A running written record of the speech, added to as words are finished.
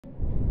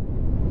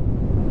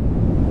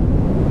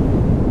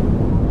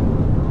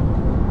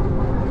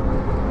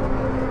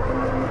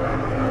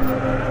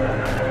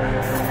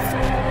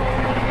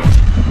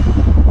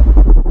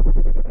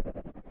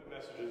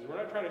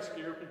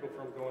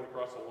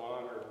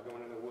or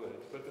going in the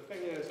woods. But the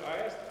thing is,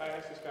 I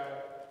asked this guy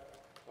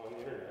on the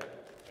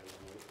internet, and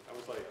I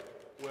was like,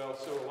 well,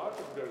 so a lot of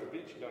people go to the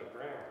beach and don't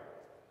drown,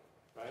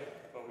 right?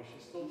 But we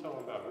should still tell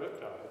them about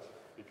riptides,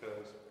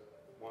 because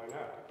why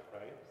not,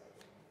 right?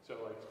 So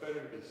like, it's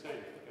better to be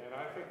safe. And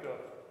I think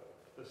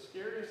the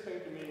scariest thing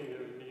to me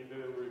would be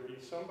there would be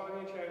somebody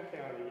in Chatham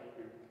County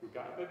who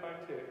got bit by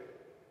a tick,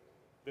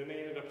 then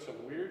they ended up with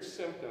some weird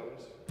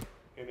symptoms,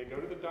 and they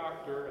go to the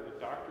doctor, and the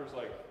doctor's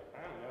like,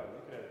 I don't know, you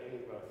could have any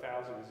of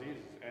 1,000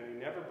 diseases, and they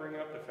never bring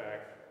up the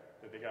fact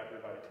that they got bit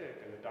by a tick,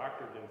 and the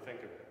doctor didn't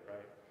think of it,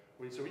 right?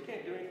 So we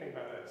can't do anything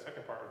about that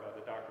second part about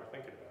the doctor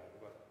thinking about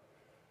it, but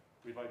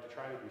we'd like to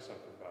try to do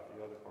something about the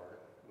other part.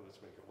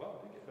 Let's make it,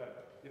 well, you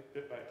get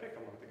bit by a tick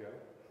a month ago.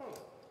 Huh,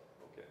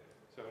 okay.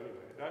 So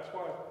anyway, that's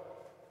why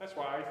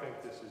I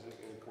think this is an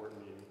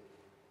important meeting.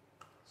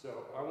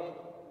 So I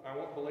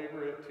won't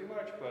belabor it too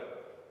much,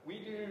 but we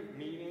do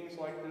meetings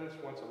like this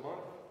once a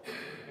month,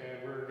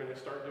 and we're going to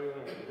start doing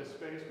them in this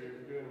space. We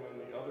were doing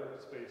them in the other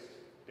space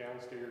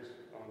downstairs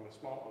on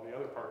the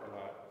other parking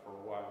lot for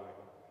a while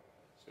now.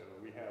 So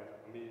we have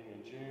a meeting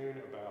in June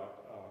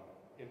about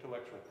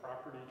intellectual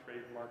property,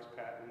 trademarks,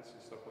 patents, and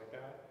stuff like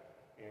that.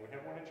 And we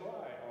have one in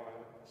July on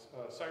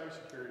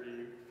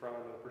cybersecurity from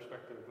the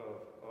perspective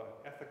of an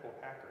ethical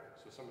hacker.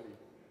 So somebody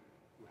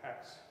who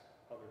hacks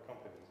other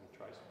companies and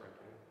tries to break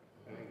in,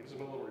 and then gives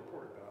them a little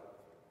report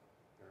about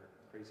their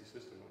crazy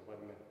system in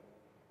 11 minutes.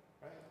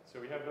 Right?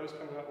 So we have those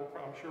coming up.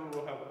 I'm sure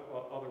we'll have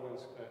other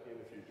ones in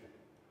the future.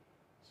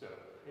 So,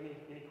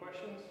 any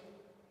questions?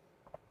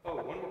 Oh,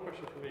 one more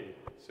question for me.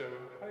 So,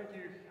 how did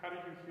you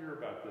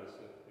hear about this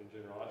in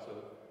general? So,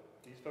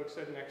 these folks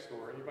said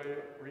Nextdoor. Anybody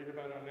read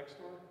about it on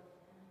Nextdoor?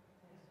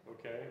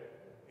 Okay.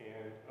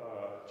 And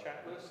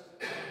chat list.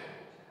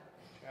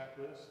 Chat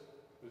list.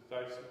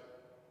 There's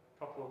a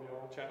couple of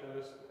y'all chat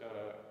list.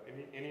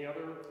 Any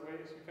other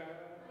ways you found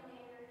out?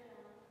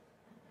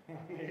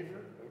 My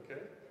neighbor.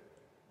 Okay.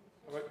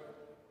 All right.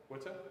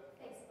 What's that?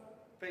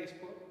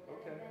 Facebook.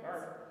 Okay. All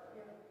right.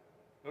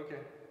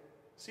 Okay.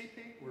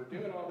 CP, we're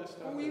doing all this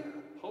stuff.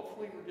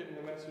 Hopefully we're getting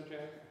the message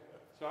in.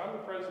 So I'm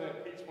the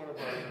president. Pete's one of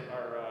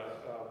our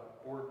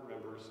board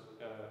members.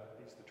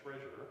 He's the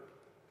treasurer.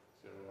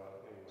 So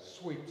anyway.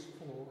 Sweeps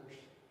floors.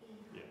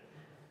 Yeah.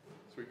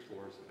 Sweeps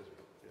floors as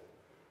well.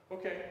 Yeah.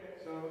 Okay.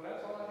 So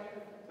that's all I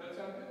have. Does that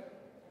sound good?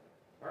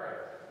 All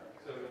right.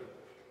 So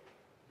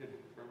you can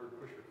remember to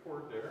push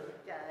record there.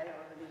 Yeah, I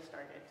already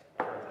started.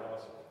 All right.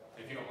 Awesome.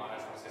 If you don't mind,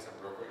 I just want to say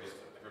something real quick. Just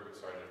everybody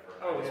started for.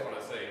 Oh, I just yeah.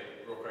 want to say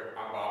real quick.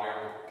 I'm Bobby.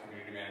 I'm the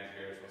community manager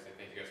here. I just want to say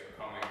thank you guys for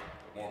coming.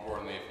 But more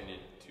importantly, if you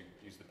need to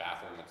use the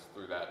bathroom, it's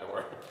through that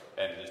door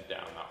and just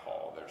down that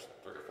hall. There's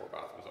 3 or 4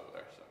 bathrooms over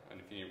there. So, and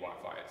if you need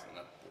Wi-Fi, it's in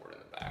the board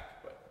in the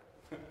back. But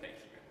thank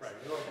you guys. Right.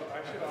 You know,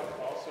 I should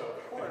also,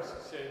 of course,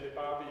 say that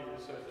Bobby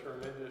is a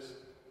tremendous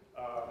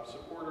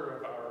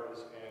supporter of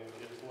ours and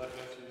is letting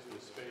us use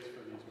this space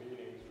for these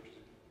meetings, which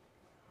is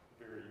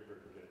very,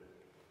 very good.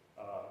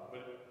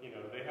 But, you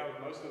know, they have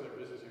most of their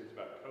business here is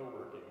about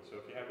co-working. So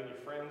if you have any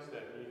friends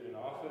that need an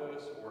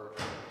office or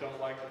don't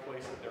like the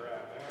place that they're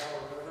at now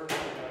or whatever,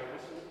 you know,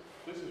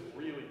 this is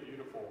really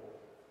beautiful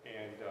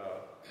and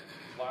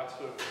lots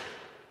of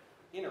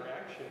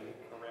interaction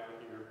around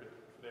here.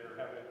 They're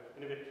having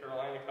Innovate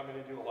Carolina come in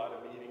and do a lot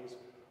of meetings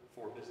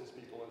for business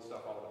people and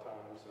stuff all the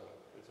time. So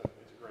it's a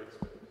great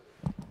space.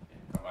 Yeah,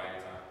 come by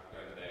anytime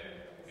during the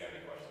day if you have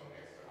any questions.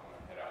 So I'm going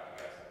to head out,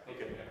 guys.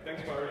 Okay.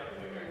 Thanks, Barry.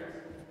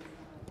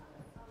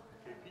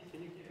 Okay, Pete,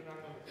 can you keep an eye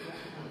on the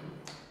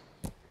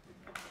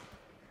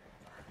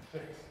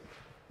Thanks.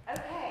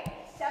 Okay,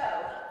 so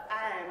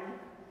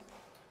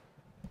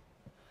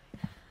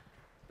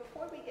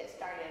before we get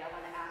started, I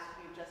want to ask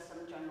you just some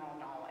general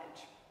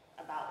knowledge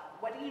about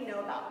what do you know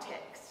about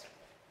ticks?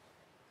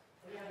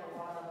 We have a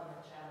lot of them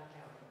in Chatham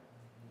County.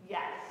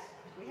 Yes,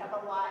 we have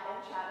a lot in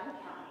Chatham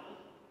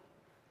County.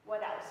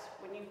 What else?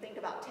 When you think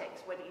about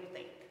ticks, what do you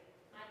think?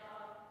 My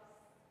dogs,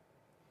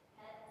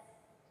 pets,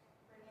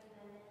 bringing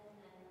them in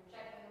and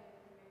checking them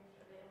to make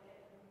sure they don't get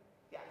them.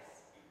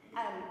 Yes.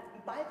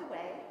 By the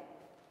way,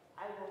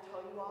 I will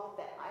tell you all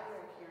that I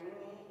wear hearing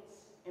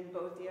aids in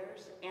both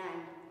ears,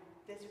 and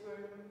this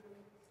room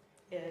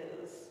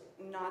is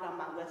not on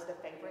my list of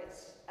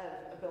favorites of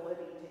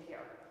ability to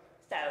hear.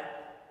 So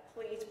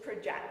please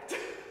project.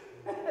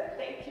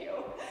 Thank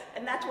you.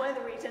 And that's one of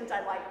the reasons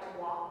I like to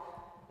walk,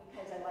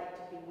 because I like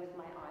to be with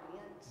my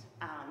audience.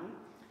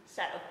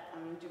 So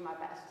I'm going to do my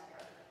best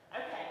here.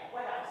 Okay,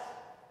 what else?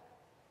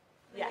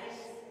 Yes.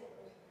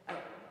 Oh.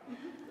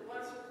 The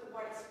ones with the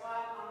white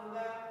spot on the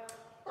back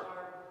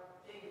are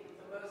the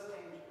most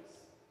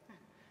dangerous.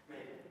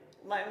 Maybe.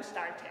 Lone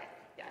Star tick.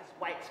 Yes.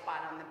 White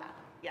spot on the back.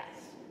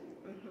 Yes.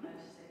 Mm-hmm. I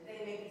should say, they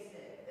make you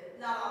sick.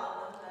 Not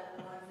all of them, but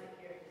the ones that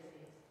carry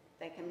disease.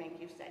 They can make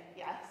you sick.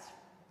 Yes.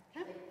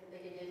 They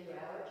can give you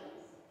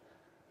allergies.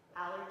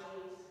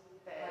 Allergies.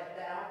 Like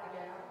the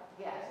alpha-gal.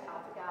 Yes,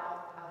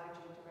 alpha-gal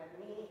allergy to red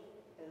meat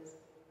is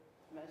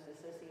most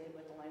associated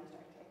with the Lone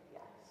Star tick.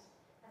 Yes.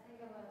 I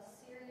think of a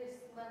serious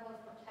level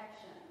of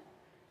protection.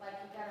 Like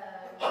you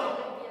gotta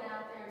really get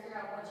out there and figure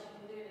out what you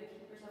can do to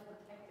keep yourself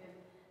protected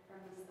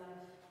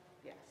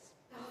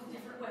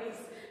ways.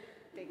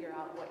 figure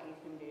out what you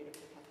can do to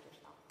protect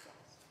yourself.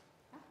 Yes.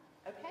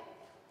 Yeah. Okay.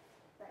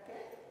 Is that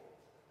good?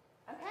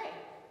 Okay.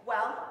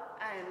 Well,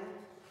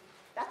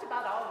 that's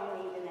about all you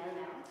need to know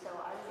now. So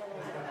I'm gonna.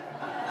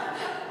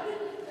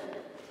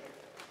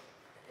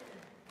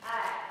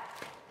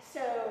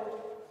 So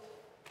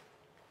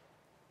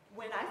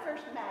when I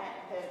first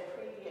met the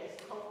previous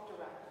health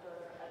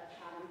director of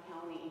Chatham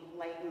County,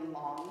 Leighton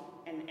Long,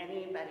 and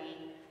any of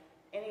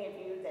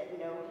you that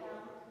know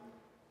him,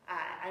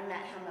 I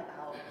met him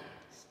about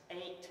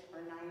 8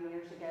 or 9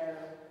 years ago,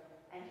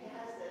 and he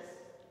has this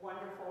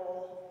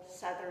wonderful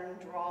southern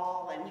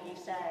drawl, and he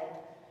said,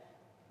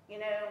 you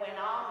know, when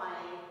all my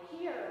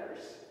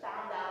peers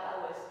found out I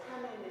was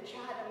coming to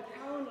Chatham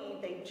County,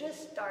 they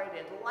just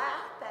started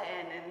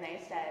laughing, and they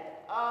said,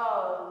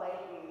 oh,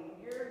 Leighton,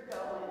 you're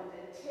going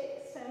to Tick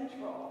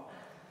Central.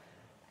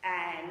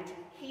 And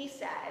he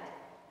said,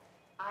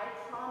 I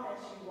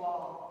promise you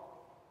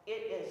all, it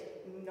is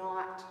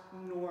not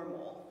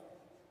normal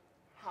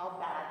how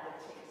bad the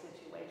tick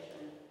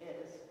situation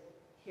is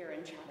here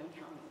in Chatham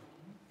County.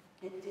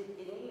 And did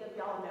any of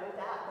y'all know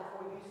that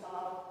before you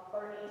saw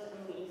Bernie's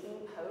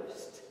amazing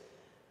post?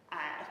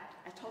 I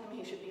told him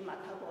he should be my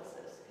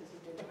publicist because he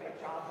did a great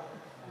job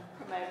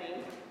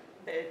promoting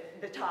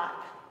the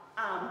talk.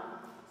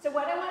 So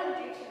what I want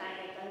to do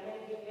tonight, I'm going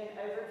to give you an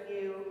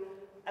overview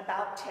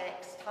about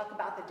ticks, talk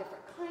about the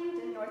different kinds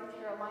in North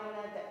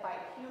Carolina that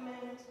bite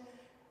humans,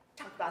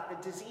 talk about the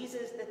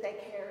diseases that they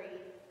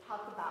carry,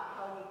 talk about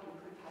how you can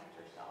protect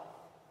yourself.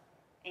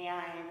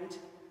 And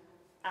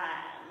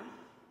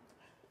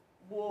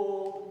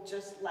we'll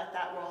just let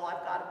that roll.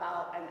 I've got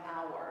about an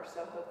hour,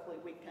 so hopefully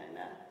we can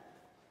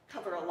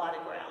cover a lot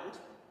of ground.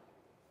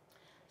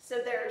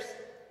 So there's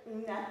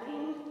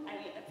nothing, I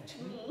mean,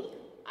 to me,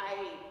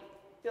 I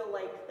feel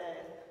like the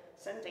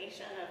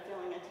sensation of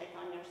feeling a tick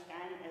on your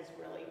skin is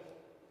really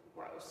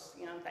gross,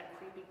 you know, that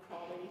creepy,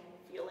 crawly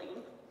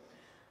feeling.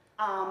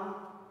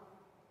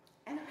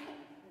 And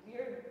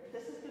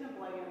this is going to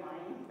blow your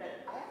mind, but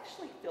I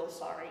actually feel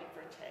sorry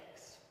for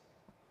ticks.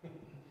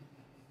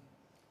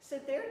 So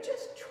they're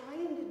just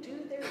trying to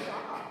do their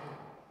job.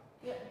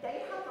 You know,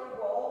 they have a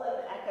role in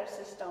the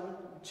ecosystem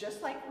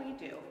just like we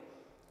do.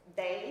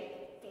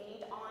 They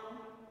feed on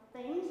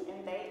things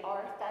and they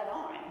are fed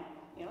on.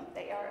 You know,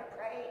 they are a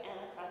prey and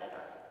a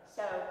predator.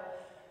 So,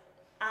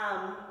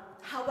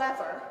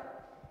 however,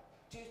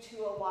 due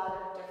to a lot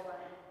of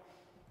different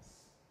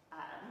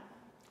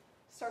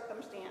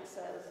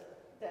circumstances,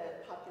 the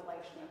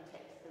population of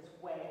ticks is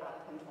way out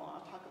of control.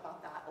 I'll talk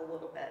about that a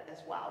little bit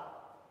as well.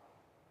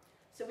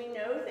 So we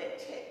know that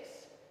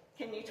ticks,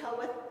 can you tell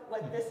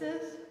what this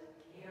is?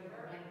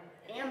 Amber.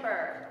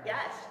 Amber,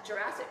 yes,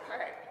 Jurassic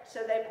Park.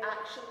 So they've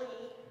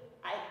actually,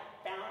 I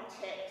found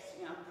ticks,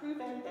 you know,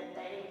 proven that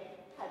they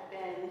have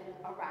been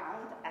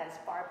around as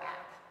far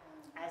back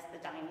as the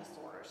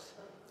dinosaurs.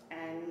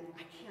 And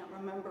I can't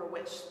remember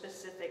which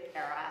specific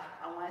era.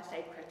 I want to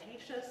say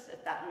Cretaceous,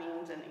 if that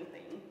means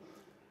anything.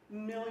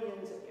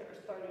 Millions of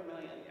years, 30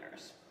 million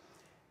years.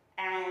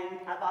 And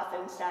I've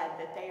often said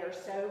that they are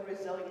so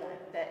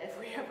resilient that if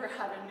we ever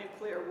had a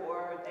nuclear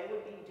war, they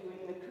would be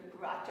doing the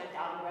cucaracha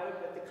down the road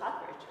with the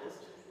cockroaches.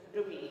 It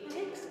would be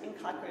ticks and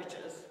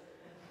cockroaches.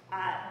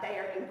 They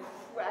are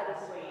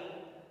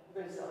incredibly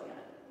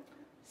resilient.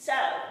 So,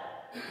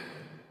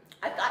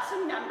 I've got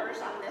some numbers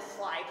on this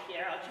slide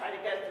here. I'll try to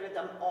go through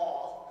them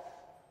all.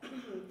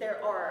 There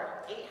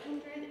are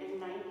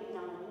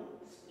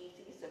 899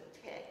 species of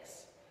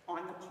ticks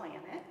on the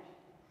planet.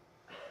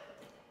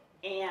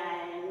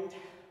 And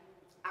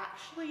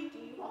actually, do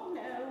you all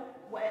know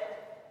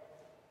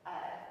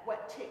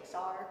what ticks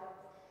are?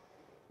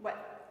 What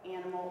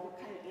kind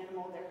of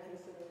animal they're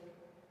considered?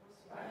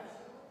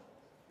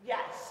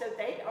 Yes, so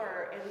they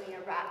are in the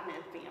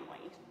arachnid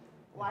family.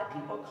 A lot of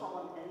people call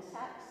them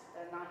insects.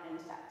 They're not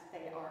insects,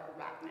 they are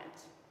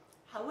arachnids.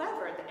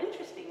 However, the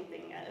interesting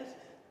thing is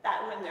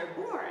that when they're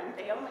born,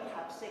 they only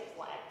have 6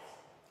 legs.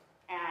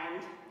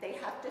 And they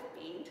have to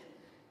feed,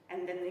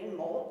 and then they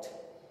molt,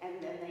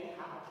 and then they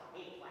have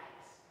 8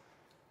 legs.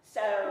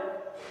 So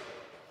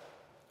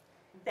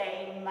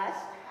they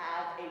must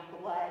have a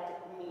blood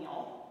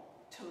meal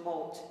to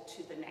molt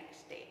to the next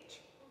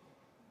stage.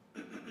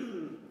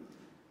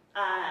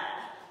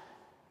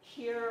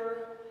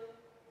 Here,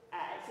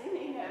 does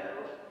anybody know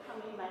how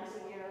many months a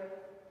year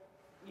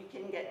you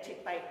can get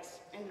tick bites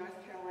in North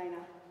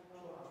Carolina?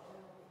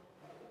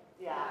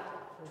 Yeah,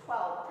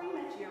 12, pretty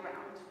much year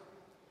round.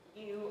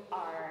 You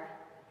are,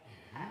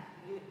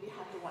 you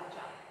have to watch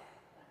out.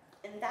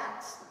 And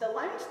that's the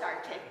Lone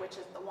Star tick, which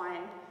is the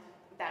one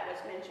that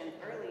was mentioned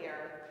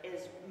earlier,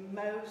 is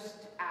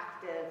most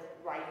active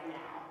right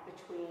now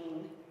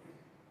between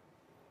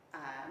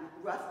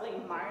roughly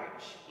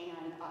March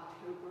and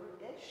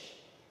October-ish.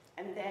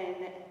 And then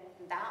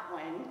that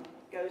one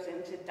goes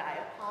into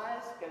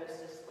diapause, goes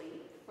to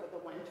sleep for the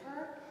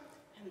winter,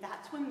 and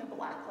that's when the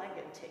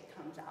black-legged tick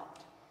comes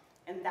out.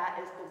 And that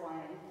is the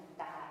one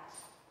that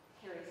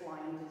carries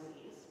Lyme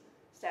disease.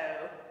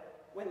 So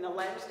when the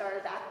Lone Star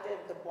is active,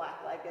 the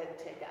black-legged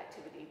tick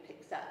activity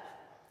picks up.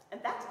 And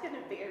that's going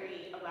to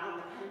vary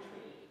around the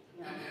country.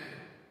 You know,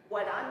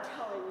 what I'm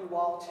telling you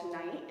all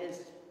tonight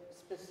is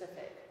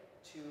specific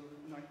to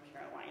North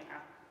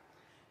Carolina.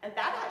 And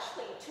that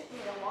actually took me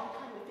a long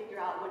time to figure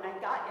out. When I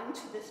got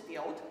into this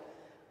field,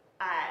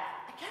 I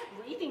kept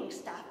reading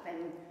stuff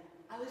and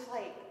I was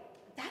like,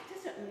 that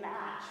doesn't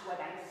match what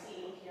I'm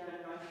seeing here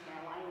in North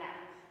Carolina.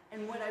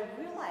 And what I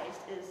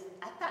realized is,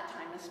 at that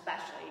time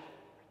especially,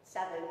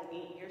 7,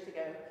 8 years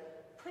ago,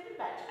 pretty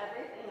much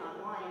everything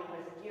online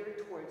was geared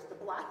towards the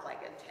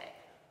black-legged tick,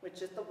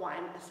 which is the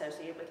one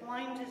associated with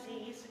Lyme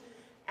disease.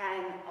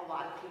 And a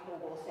lot of people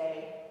will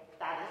say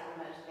that is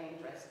the most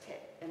dangerous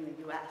tick in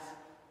the US.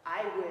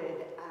 I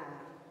would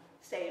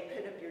say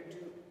put up your,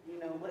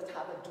 let's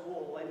have a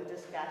duel and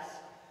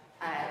discuss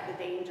the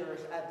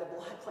dangers of the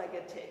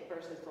black-legged tick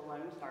versus the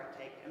Lone Star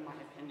tick, in my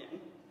opinion.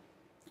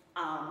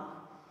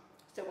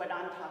 So what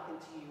I'm talking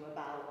to you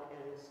about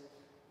is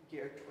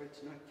geared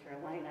towards North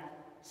Carolina.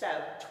 So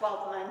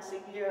 12 months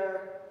a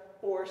year,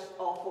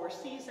 all 4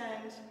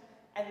 seasons,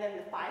 and then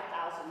the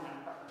 5,000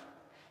 number.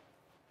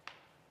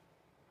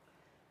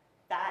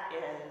 That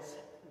is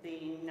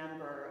the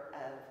number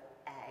of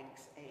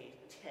eggs a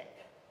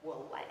tick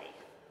will lay.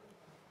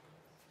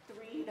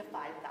 3,000 to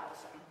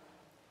 5,000.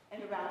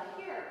 And around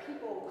here,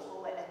 people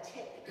call it a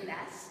tick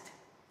nest.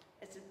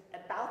 It's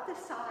about the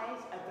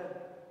size of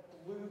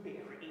a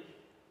blueberry,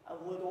 a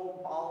little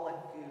ball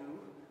of goo.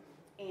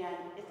 And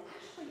it's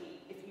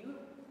actually, if you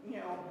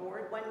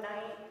bored one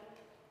night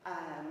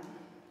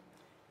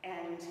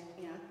and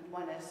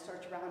want to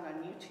search around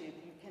on YouTube,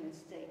 you can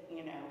stick,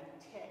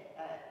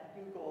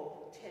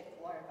 Google tick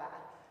larva.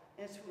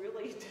 And it's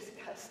really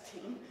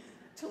disgusting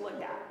to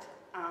look at.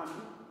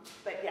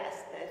 But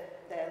yes,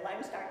 the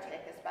Lone Star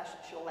tick, especially,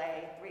 she'll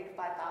lay 3,000 to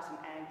 5,000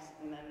 eggs,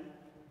 and then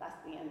that's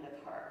the end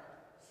of her.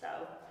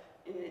 So,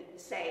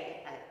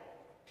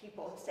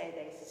 people say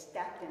they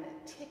stepped in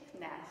a tick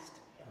nest.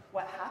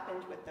 What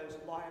happens with those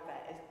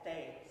larvae is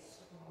they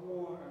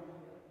swarm.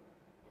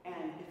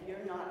 And if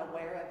you're not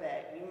aware of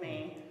it, you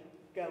may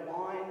go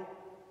on,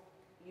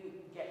 you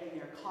get in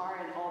your car,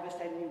 and all of a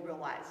sudden you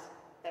realize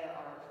there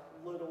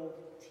are little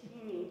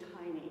teeny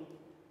tiny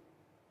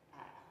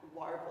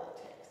larval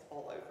ticks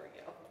all over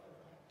you.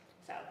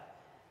 So,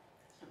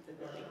 something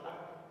to think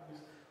about.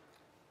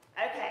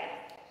 Okay,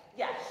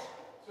 yes?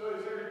 So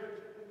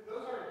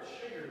those aren't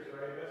chiggers,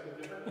 right? That's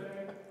a different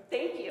thing?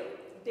 Thank you.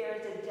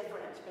 There's a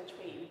difference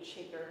between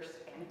chiggers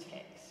and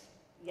ticks.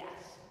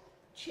 Yes.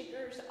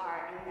 Chiggers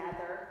are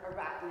another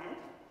arachnid,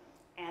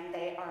 and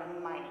they are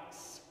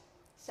mites.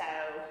 So,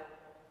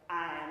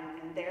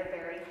 and they're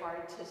very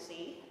hard to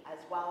see as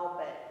well,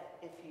 but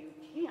if you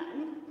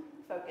can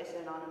focus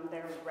in on them,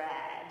 they're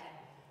red.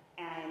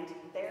 And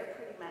they're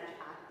pretty much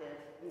active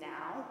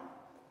now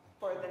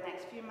for the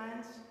next few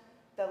months.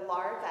 The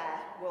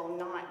larvae will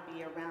not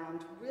be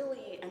around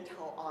really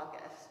until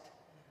August.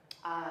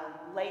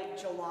 Late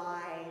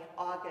July,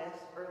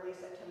 August, early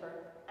September.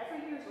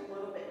 Every year is a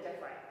little bit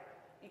different.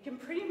 You can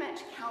pretty much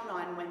count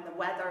on when the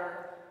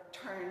weather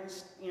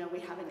turns, we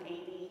have an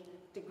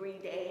 80-degree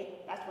day,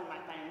 that's when my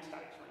phone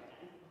starts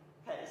ringing.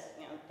 Because,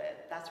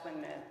 that's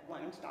when the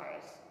Lone Star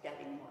is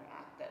getting more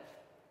active.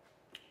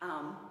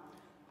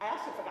 I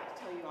also forgot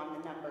to tell you on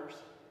the numbers,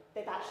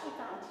 they've actually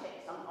found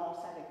ticks on all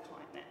 7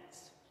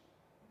 continents.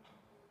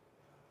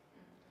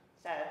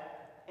 So,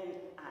 in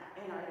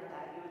Antarctica,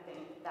 you would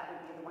think that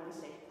would be the one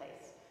safe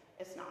place.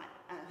 It's not.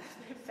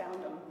 They've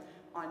found them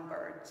on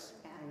birds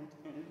and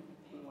in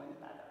penguin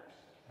feathers.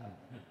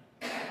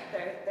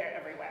 They're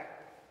everywhere.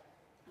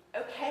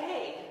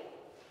 Okay.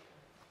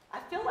 I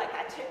feel like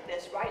I took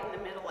this right in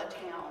the middle of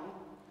town.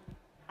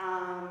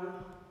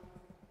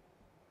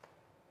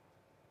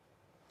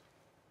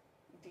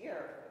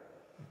 Deer.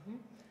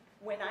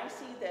 When I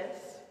see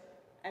this,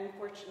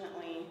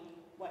 unfortunately,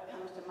 what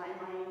comes to my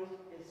mind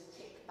is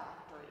tick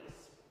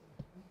factories.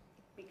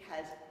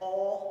 Because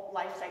all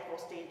life cycle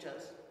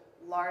stages,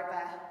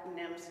 larvae,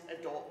 nymphs,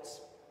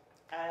 adults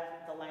of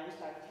the Lone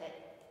Star tick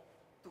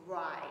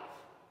thrive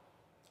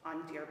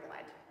on deer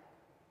blood.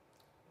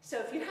 So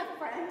if you have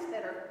friends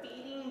that are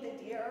feeding the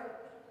deer,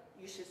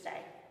 you should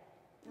say,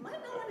 you might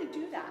not want to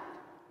do that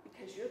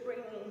because you're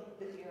bringing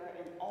the deer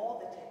and all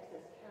the ticks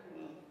it's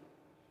carrying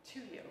to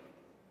you.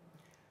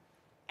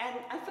 And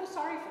I feel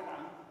sorry for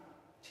them,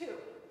 too.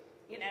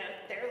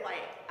 They're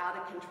like out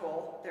of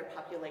control, their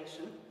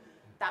population.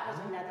 That was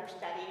another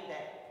study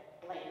that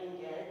Layton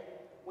did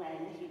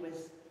when he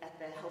was at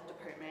the health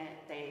department.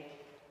 They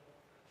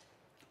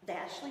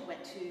actually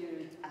went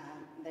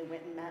they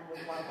went and met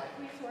with wildlife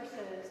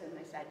resources, and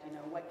they said,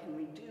 what can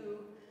we do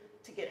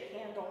to get a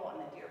handle on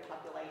the deer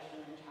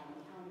population in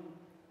Chatham County?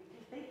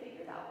 Because they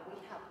figured out we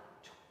have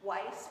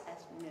twice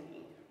as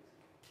many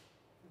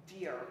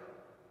deer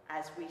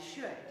as we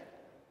should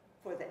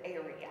for the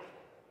area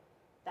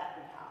that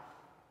we have.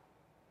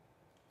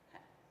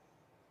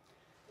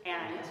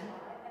 And,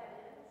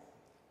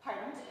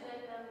 pardon? Do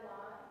they know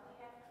why we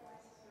have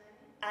twice as many?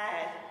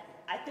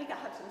 I think I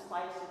have some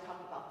slides to talk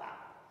about that.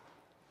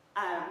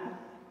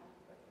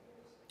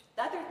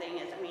 The other thing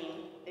is,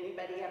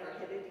 anybody ever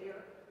hit a deer?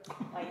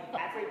 Like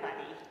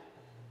everybody,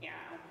 you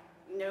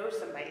know, knows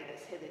somebody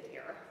that's hit a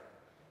deer.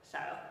 So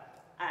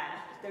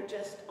they're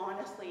just,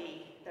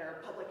 honestly,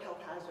 they're public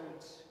health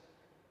hazards.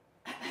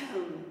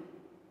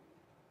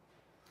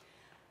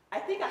 I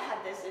think I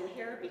have this in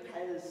here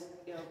because,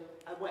 you know,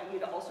 I want you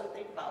to also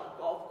think about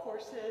golf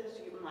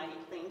courses. You might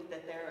think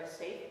that they're a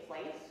safe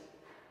place,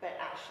 but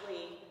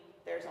actually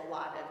there's a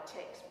lot of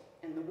ticks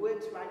in the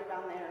woods right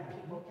around there.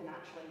 People can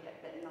actually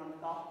get bitten on the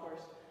golf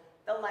course.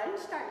 The Lone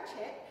Star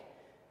tick,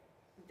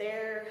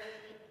 there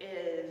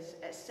is,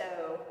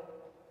 so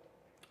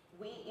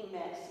we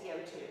emit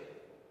CO2,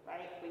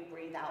 right? We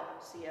breathe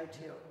out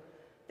CO2.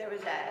 There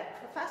was a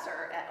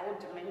professor at Old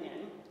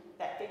Dominion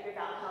that figured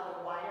out how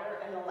to wire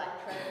an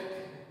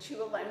electrode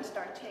to a Lone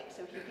Star tick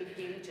so he could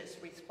gauge its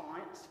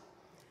response.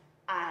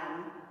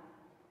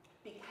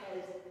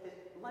 Because the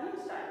Lone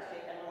Star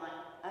tick,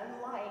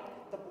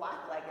 unlike the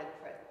black-legged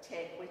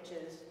tick, which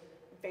is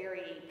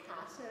very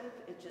passive,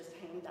 it just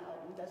hangs out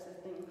and does this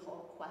thing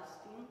called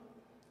questing,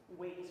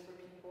 waits for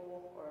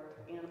people or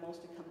animals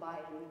to come by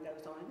and then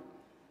goes on.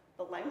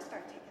 The Lone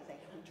Star tick is a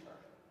hunter,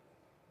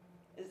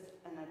 is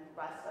an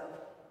aggressive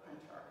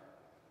hunter.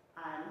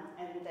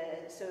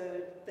 So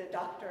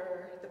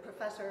the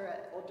professor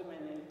at Old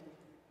Dominion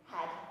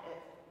had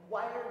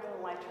wired an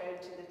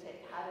electrode to the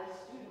tick, had a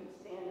student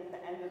stand at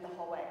the end of the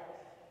hallway,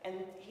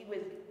 and he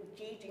was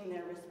gauging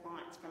their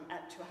response from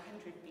up to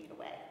 100 feet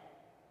away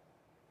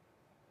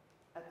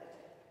of the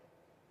tick.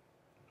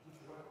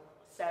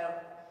 So,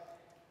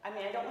 I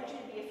mean, I don't want you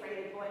to be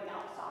afraid of going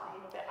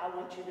outside, but I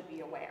want you to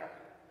be aware,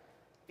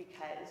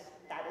 because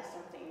that is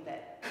something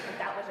that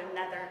was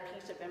another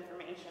piece of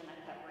information I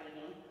kept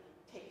reading.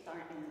 Ticks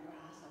aren't in the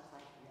grass. I was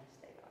like,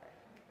 yes, they are.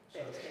 So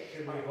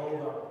should we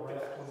hold our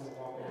breath when we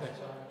walk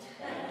outside?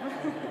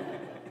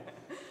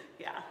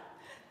 Yeah.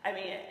 I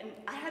mean, and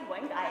I had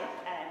one guy,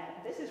 and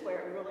this is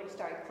where it really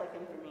started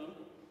clicking for me.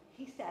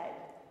 He said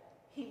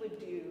he would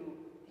be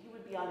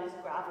on his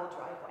gravel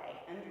driveway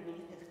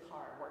underneath his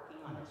car working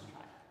on his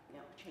truck, you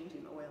know,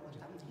 changing the oil or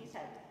something. He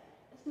said,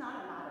 it's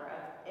not a matter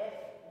of if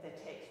the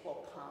ticks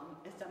will come,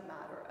 it's a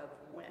matter of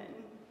when.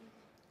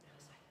 I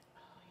was like,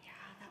 oh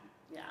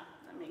yeah,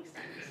 that makes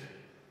sense.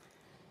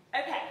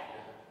 Okay,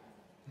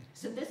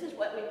 so this is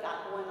what we've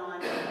got going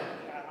on in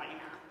North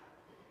Carolina.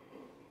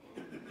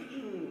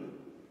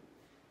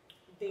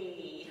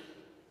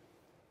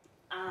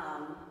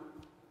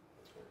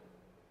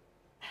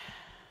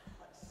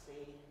 Let's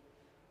see.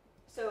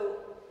 So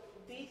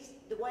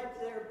the ones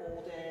that are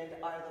bolded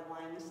are the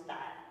ones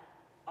that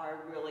are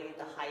really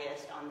the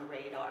highest on the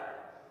radar.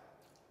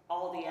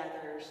 All the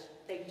others,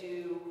 they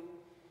do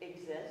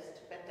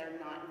exist, but they're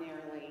not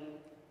nearly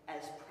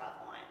as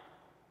prevalent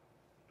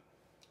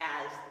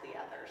as the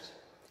others.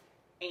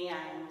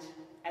 And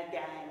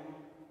again,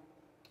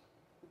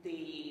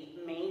 the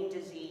main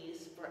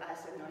disease for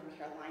us in North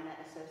Carolina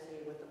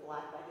associated with the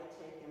black-legged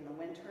tick in the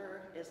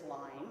winter is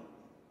Lyme.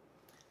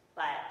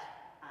 But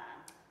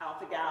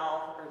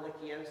alpha-gal,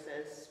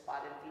 ehrlichiosis,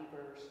 spotted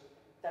fevers,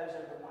 those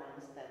are the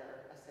ones that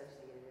are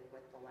associated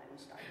with the Lone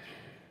Star tick.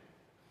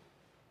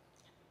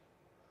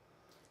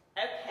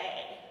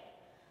 Okay.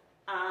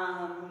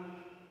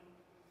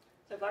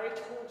 So I've already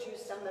told you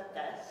some of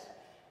this.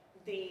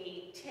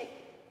 The tick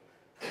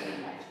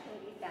pretty much can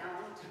be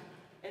found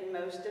in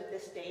most of the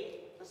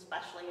state,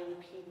 especially in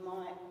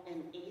Piedmont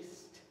and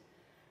East.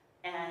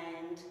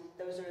 And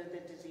those are the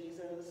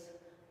diseases.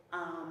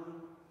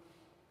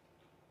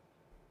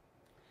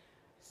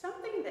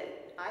 Something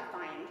that I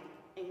find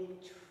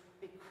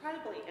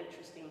incredibly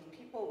interesting,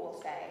 people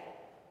will say,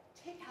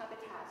 tick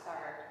habitats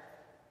are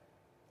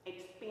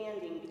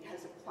expanding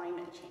because of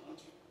climate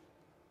change.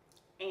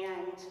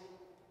 And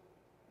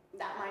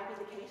that might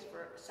be the case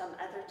for some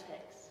other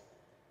ticks.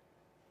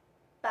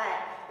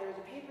 But there was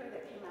a paper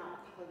that came out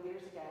a couple of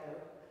years ago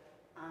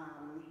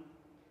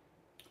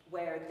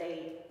where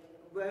they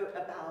wrote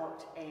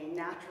about a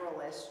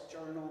naturalist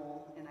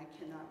journal, and I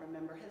cannot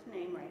remember his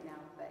name right now,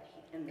 but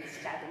in the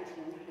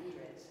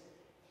 1700s,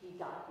 he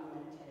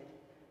documented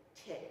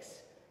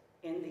ticks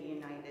in the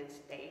United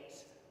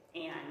States,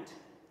 and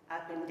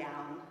up and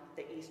down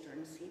the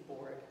eastern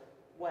seaboard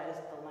was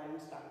the Lone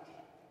Star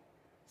tick.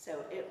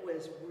 So it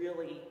was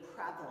really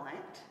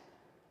prevalent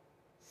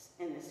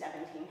in the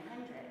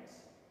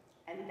 1700s.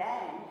 And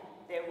then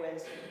there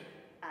was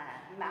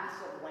a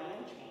massive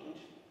land change,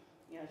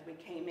 you know, as we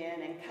came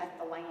in and cut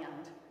the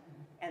land,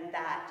 and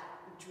that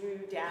drew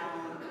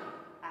down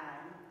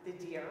the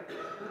deer,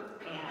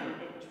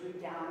 and it drew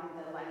down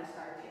the Lone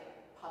Star tick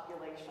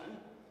population.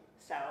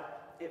 So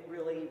it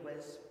really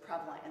was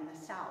prevalent in the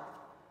South.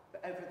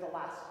 But over the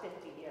last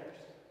 50 years,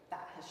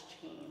 that has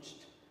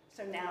changed.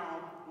 So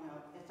now, you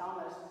know, it's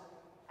almost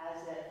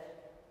as if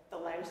the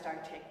Lone Star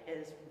tick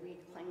is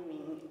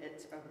reclaiming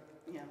its,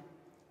 you know,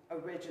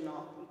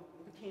 original,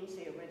 we can't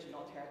say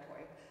original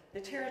territory,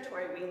 the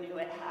territory we knew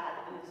it had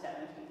in the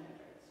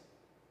 1700s.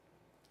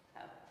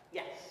 So,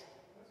 yes?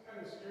 That's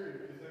kind of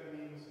scary, because that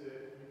means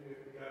that even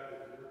if we got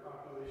the deer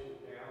population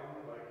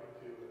down, like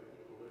into an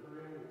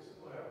equilibrium, we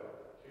still have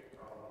a tick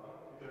problem,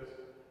 huh? Because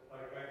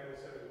like back in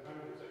the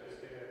 1700s, I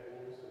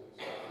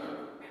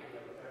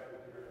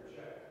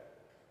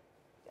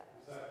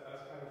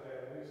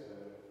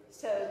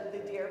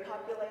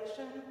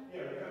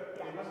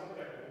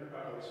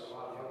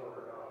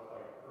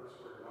per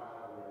square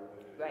mile there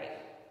than it is.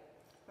 Right.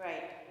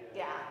 Right,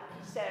 yeah.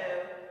 So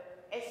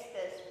it's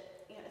this,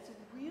 you know, it's a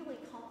really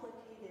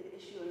complicated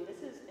issue, and this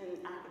is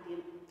in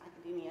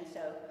academia.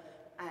 So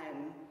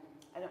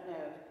I don't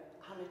know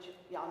how much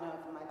y'all know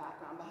from my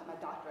background, but I have my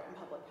doctorate in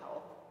public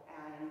health,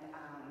 and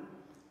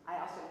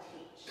I also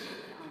teach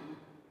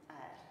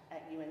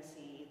at UNC.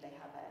 They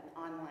have an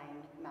online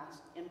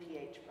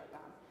MPH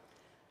program.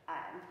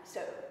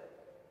 So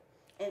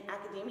in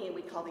academia,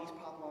 we call these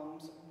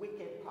problems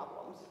wicked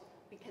problems,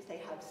 because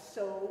they have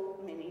so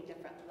many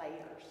different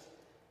layers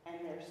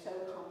and they're so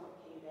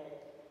complicated,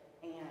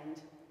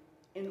 and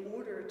in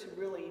order to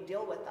really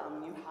deal with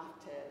them, you have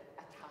to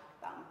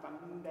attack them from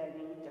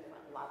many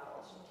different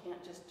levels. You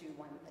can't just do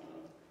one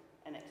thing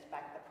and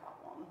expect the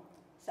problem.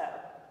 So,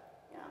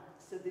 yeah,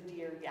 so the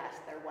deer,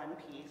 yes, they're one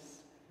piece.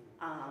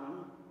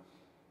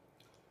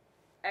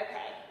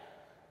 Okay.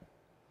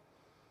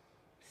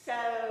 So,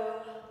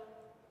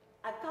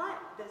 I've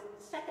got the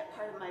second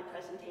part of my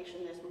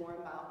presentation is more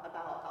about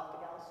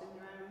alpha-gal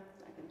syndrome.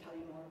 I can tell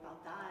you more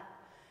about that.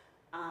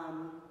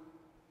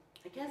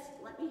 I guess,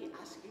 let me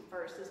ask you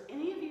first, has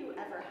any of you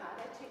ever had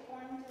a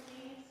tick-borne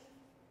disease?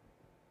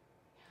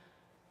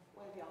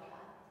 What have y'all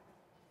had?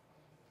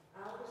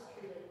 I was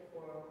treated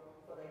for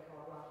what they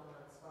call Rocky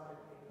Mountain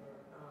spotted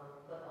fever,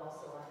 but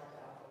also I had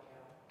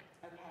alpha-gal.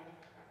 Okay.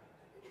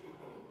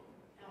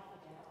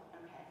 Alpha-gal.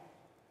 Okay.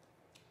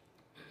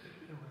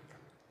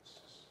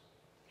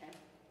 Okay.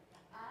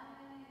 I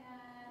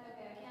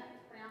can't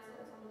pronounce it,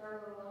 it's on the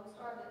Gargle Lone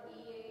Star, but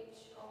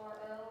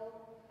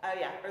EHRL. Oh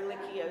yeah,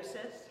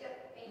 ehrlichiosis.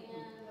 Yep,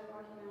 and the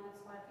Rocky Mountain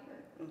Spotted Fever.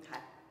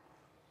 Okay.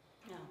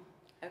 Yeah.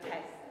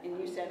 Okay. And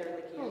you said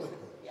ehrlichiosis.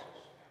 Yeah.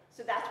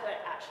 So that's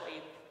what actually,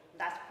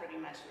 that's pretty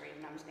much the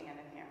reason I'm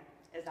standing here,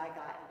 is I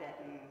got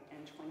bitten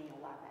in 2011.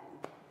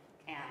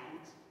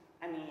 And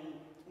I mean,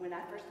 when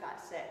I first got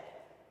sick,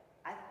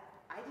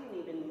 I didn't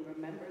even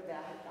remember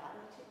that I had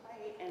gotten a tick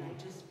bite, and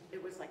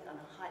it was like on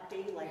a hot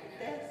day like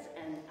this,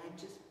 and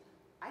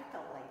I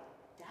felt like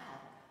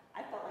death.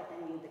 I felt like I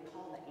needed to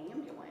call the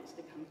ambulance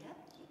to come get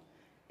me.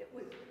 It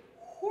was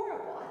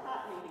horrible. I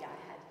thought maybe I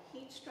had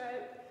heat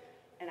stroke,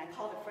 and I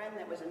called a friend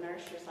that was a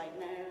nurse. She was like,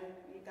 no,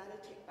 you got a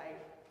tick bite.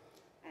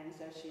 And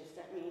so she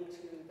sent me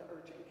to the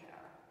urgent care.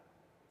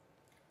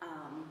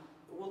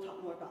 We'll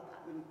talk more about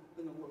that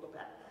in a little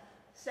bit.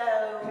 So,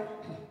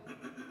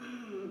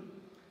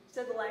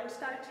 so the Lone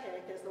Star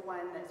tick is the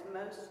one that's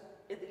most,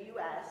 in the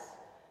US,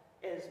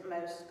 is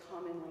most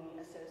commonly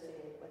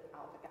associated with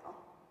alpha-gal.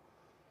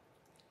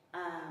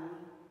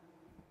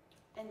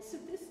 And so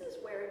this is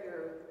where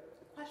your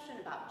question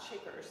about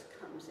chiggers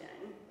comes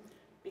in,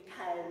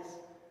 because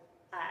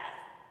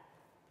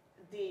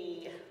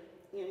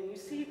you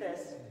see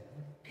this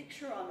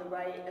picture on the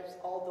right of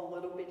all the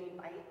little bitty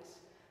bites.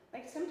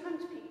 Like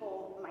sometimes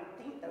people might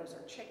think those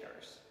are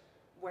chiggers,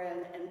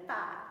 when in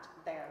fact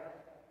they're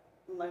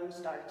Lone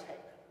Star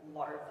tick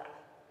larvae.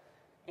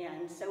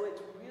 And so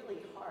it's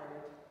really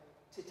hard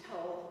to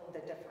tell the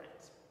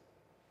difference.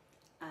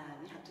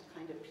 You have to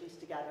kind of piece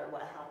together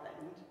what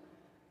happened.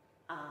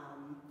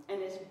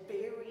 And it's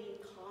very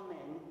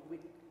common with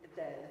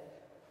the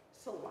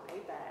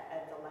saliva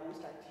of the Lone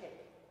Star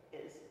tick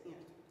is,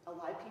 a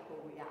lot of people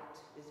react,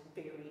 is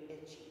very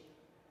itchy.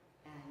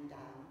 And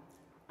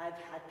I've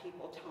had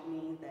people tell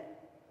me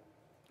that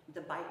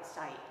the bite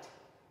site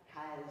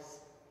has,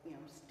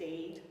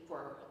 stayed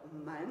for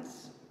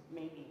months,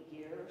 maybe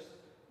years,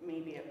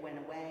 maybe it went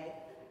away.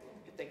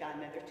 If they got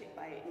another tick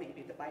bite,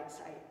 maybe the bite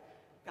site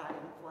got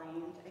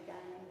inflamed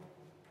again.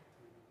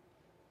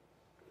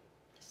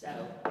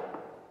 So,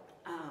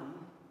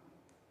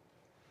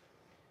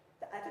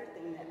 the other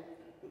thing that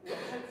will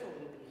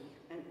hopefully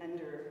be an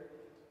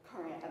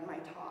undercurrent of my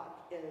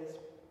talk is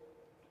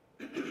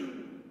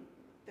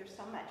there's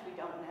so much we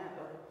don't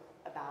know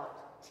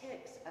about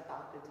ticks,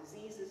 about the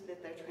diseases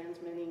that they're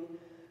transmitting.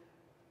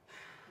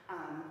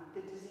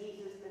 The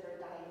diseases that are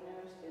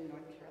diagnosed in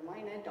North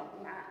Carolina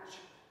don't match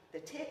the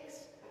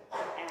ticks,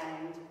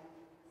 and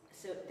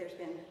so there's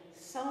been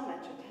so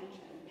much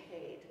attention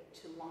paid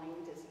to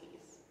Lyme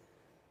disease.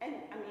 And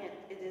I mean,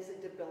 it is a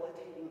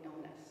debilitating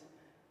illness.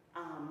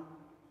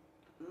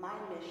 My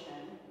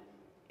mission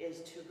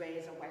is to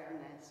raise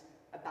awareness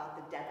about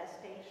the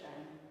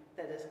devastation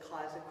that is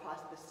caused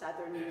across the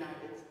southern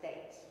United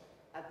States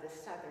of the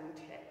southern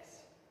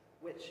ticks,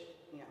 which,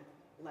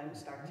 Lone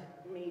Star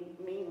tick,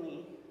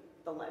 mainly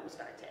the Lone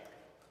Star tick.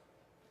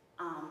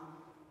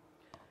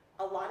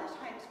 A lot of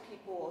times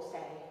people will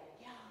say,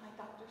 yeah, my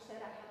doctor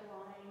said I had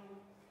Lyme.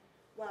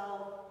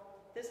 Well,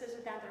 this is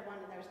another one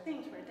of those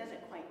things where it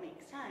doesn't quite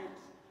make sense.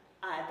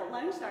 The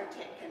Lone Star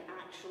tick can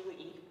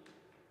actually,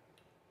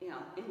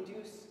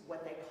 induce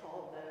what they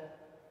call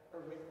the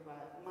erythema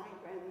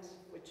migrans,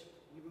 which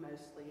you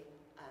mostly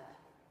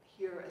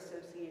hear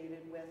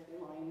associated with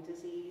Lyme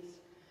disease,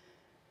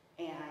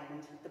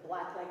 and the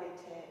black-legged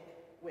tick,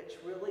 which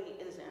really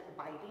isn't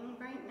biting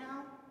right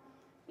now,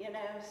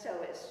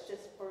 so it's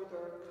just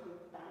further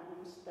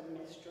confounds the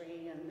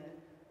mystery and the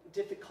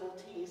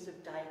difficulties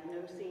of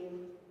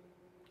diagnosing.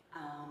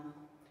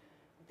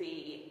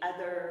 The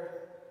other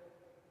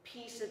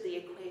piece of the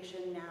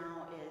equation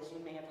now is, you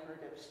may have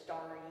heard of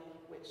STARI,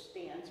 which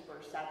stands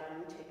for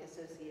Southern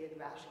Tick-Associated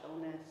Rash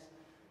Illness.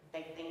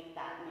 They think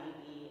that may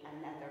be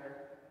another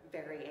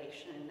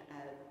variation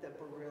of the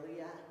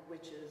Borrelia,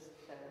 which is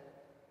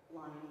the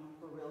Lyme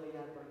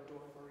Borrelia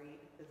burgdorferi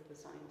is the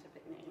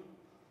scientific name.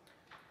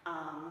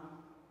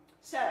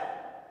 So,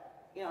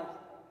 you know,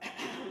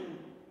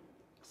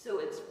 so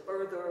it's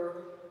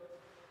further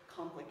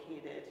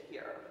complicated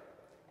here.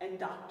 And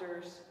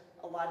doctors,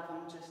 a lot of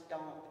them just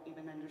don't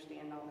even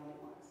understand all the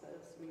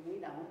nuances. I mean, we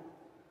don't.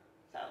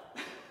 So,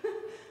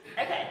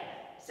 okay,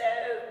 so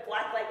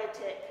black-legged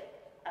tick.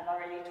 I've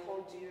already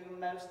told you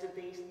most of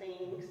these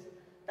things.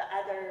 The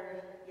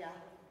other, yeah,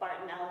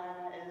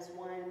 Bartonella is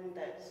one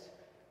that's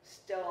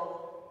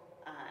still,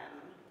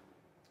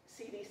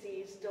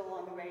 CDC is still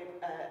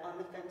on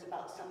the fence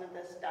about some of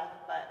this stuff,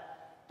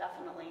 but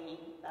definitely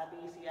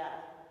Babesia,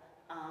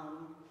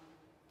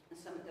 and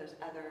some of those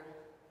other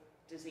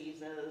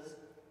diseases,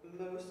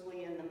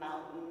 mostly in the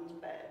mountains,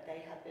 but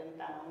they have been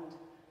found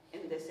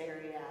in this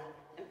area.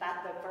 In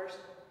fact, the first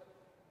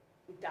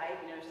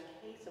diagnosed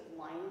case of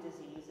Lyme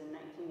disease in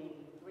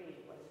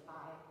 1983 was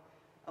by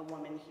a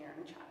woman here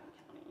in Chatham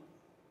County.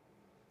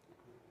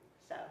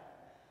 So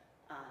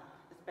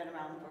it's been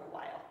around for a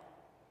while.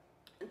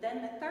 And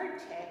then the third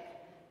tick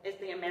is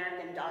the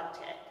American dog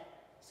tick.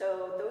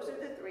 So those are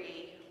the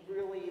three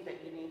really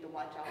that you need to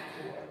watch out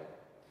for.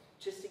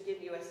 Just to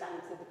give you a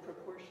sense of the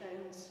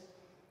proportions,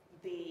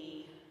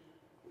 the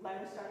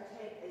Lone Star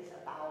tick is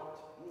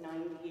about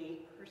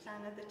 98%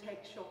 of the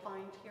ticks you'll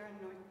find here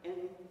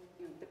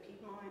in the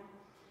Piedmont.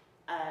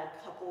 A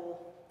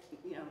couple,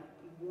 1%,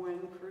 2%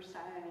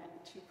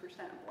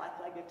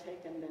 black-legged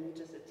tick, and then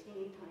just a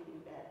teeny tiny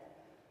bit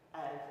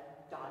of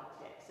dog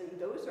ticks. And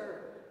those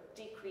are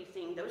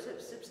decreasing, those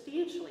have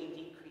substantially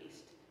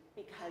decreased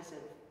because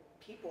of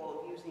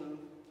people using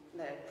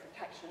the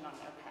protection on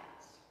their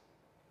pets.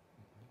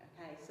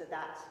 Okay, so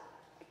that's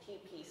a key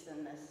piece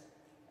in this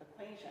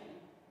equation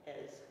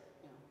is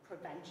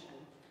prevention.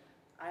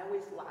 I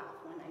always laugh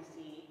when I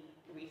see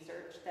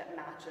research that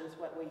matches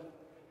what we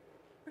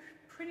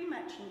pretty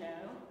much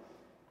know.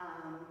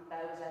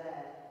 I was at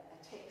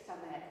a tick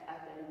summit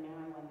up in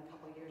Maryland a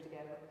couple years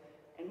ago,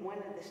 and one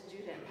of the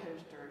student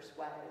posters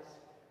was,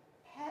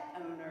 pet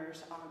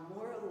owners are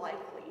more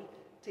likely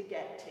to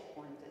get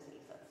tick-borne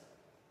diseases,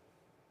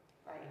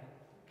 right?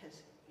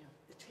 Because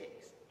the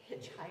ticks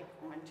hitchhike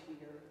onto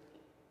your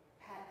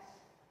pets,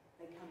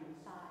 they come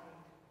inside,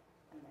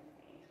 and then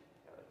they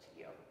go to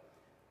you.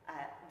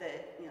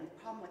 The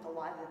problem with a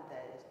lot of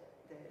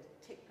the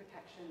tick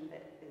protection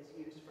that is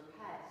used for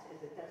pets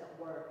is it doesn't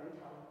work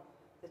until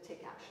the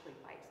tick actually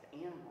bites the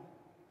animal.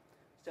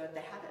 So if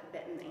they haven't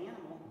bitten the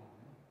animal,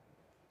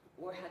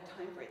 or had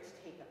time for it to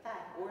take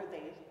effect, or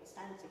they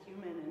sense a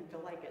human and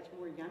feel like it's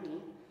more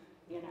yummy,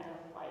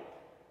 like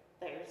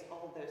there's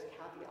all those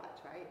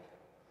caveats, right?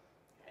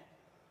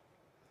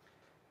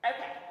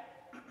 Okay.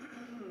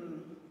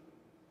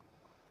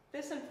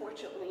 This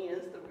unfortunately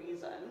is the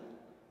reason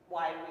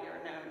why we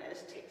are known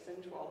as tick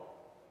central.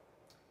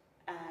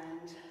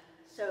 And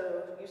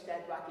so you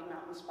said Rocky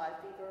Mountain spot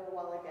fever a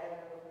while ago.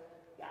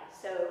 Yeah,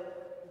 so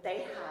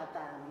they have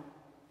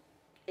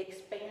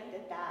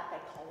expanded that. They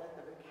call it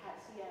the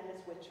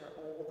rickettsias, which are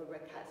all the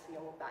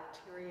rickettsial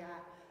bacteria,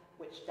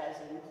 which does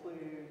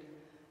include,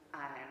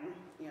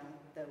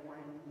 the one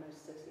most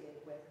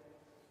associated with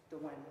the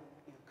one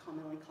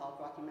commonly called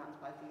Rocky Mountain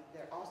spot fever.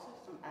 There are also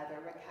some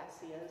other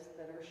rickettsias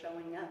that are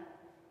showing up.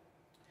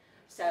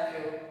 So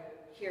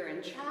here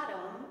in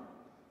Chatham,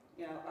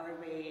 our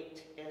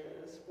rate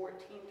is 14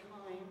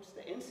 times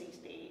the NC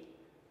State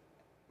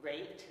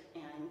rate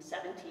and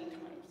 17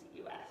 times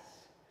the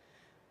US.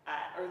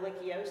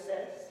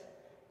 Ehrlichiosis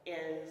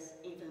is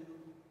even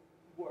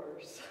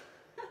worse.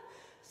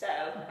 So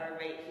our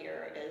rate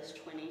here is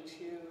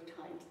 22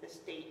 times the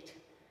state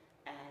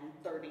and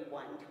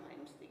 31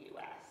 times the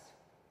US.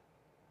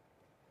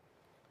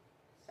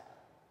 So,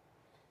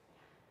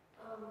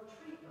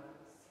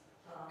 treatments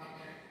of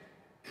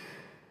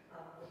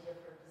the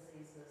different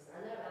diseases. I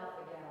know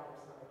alpha-gal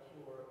is not a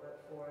cure,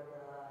 but for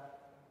the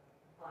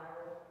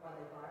viral, are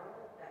they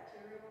viral,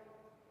 bacterial?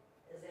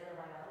 Is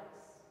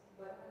antibiotics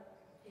what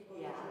people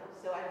use?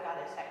 So I've got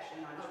a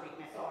section on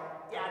treatment. Sorry.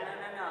 Yeah,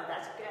 no,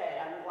 that's good.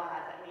 I'm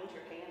glad. That means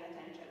you're paying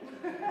attention.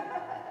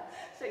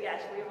 So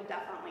yes, we will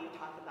definitely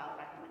talk about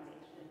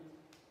recommendations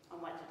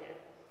on what to do.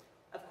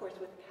 Of course,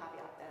 with the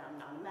caveat that I'm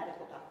not a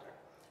medical doctor.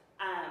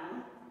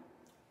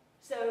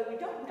 So we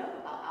don't know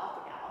about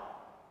alpha-gal.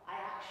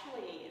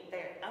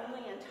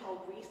 Only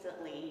until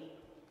recently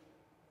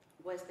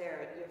was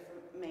there, you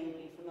may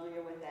be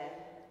familiar with the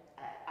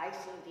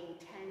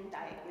ICD-10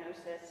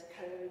 diagnosis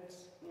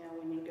codes,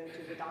 when you go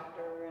to the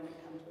doctor and it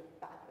comes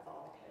back with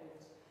all the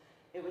codes.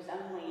 It was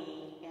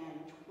only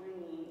in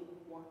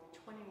 21,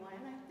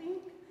 I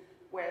think,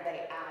 where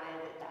they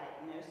added a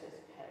diagnosis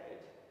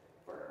code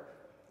for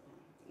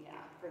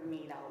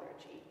meat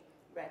allergy,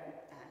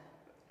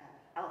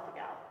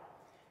 alpha-gal.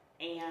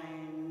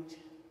 And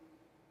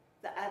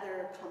the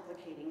other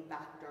complicating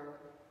factor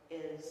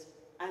is,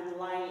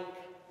 unlike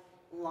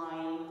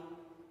Lyme,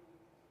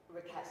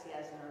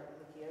 rickettsias, or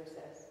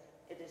ehrlichiosis,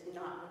 it is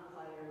not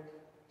required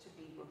to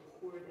be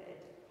reported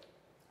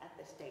at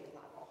the state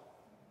level.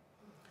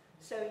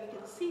 So you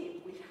can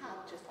see we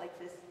have just like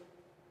this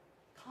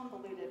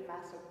convoluted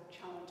mess of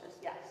challenges.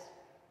 Yes?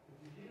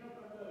 Do you know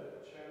about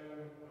the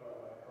Chatham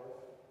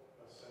health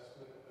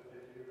assessment that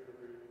they do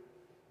every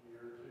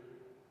year or two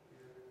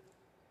here?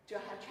 Do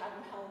I have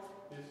Chatham Health?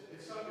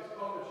 It's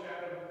called the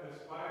Chatham,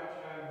 it's by the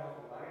Chatham Health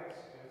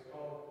Alliance, and it's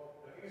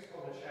called, I think it's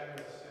called the Chatham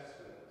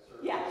Assessment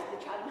Survey. Yes, the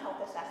Chatham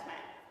Health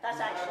Assessment.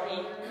 That's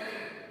actually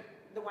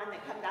the one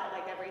that comes out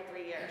like every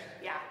 3 years.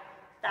 Yeah,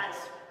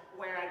 that's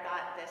where I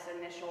got this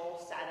initial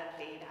set of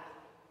data.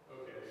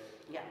 Okay.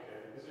 Yeah.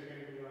 Okay. Is it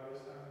going to be on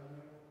this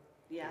time?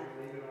 Yeah.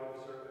 Will we leave it on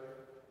the survey?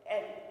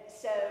 And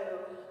so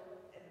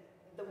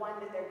the one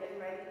that they're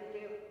getting ready to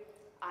do,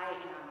 I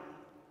am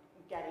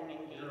getting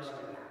engaged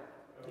in that.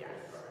 Okay.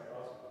 Yes. All right,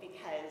 awesome.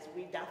 Because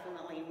we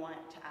definitely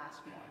want to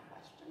ask more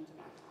questions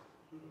about that.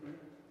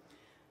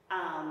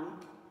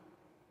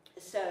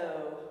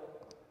 So,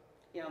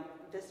 you know,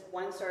 this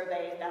one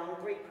survey found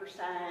 3%.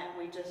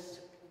 We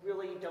just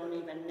really don't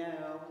even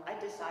know. I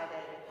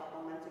decided a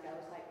couple months ago, I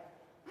was like,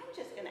 I'm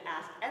just going to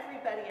ask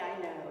everybody I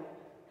know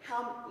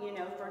how, you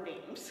know, for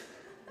names.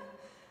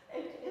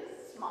 It is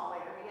a small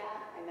area.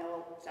 I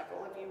know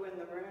several of you in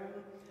the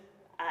room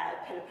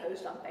put a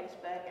post on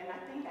Facebook, and I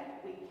think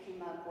that we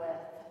came up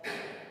with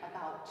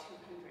about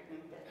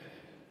 250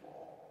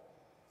 people,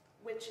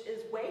 which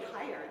is way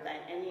higher than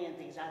any of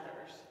these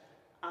others.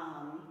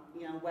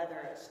 You know,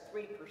 whether it's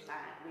 3%,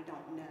 we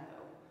don't know.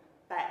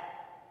 But,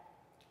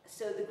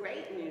 so the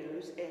great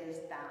news is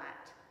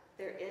that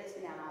there is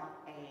now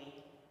a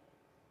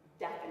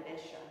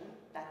definition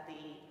that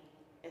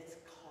it's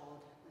called,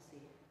 let's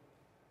see,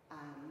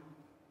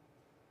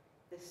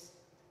 this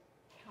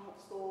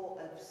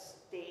Council of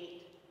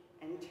State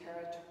and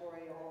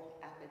Territorial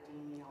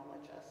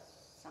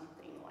Epidemiologists,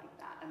 something like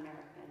that,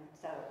 American.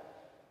 So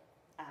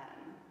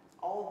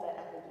all the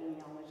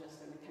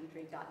epidemiologists in the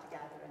country got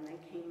together and they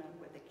came up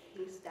with a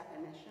case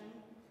definition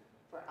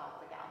for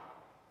alpha-gal.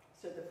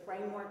 So the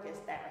framework is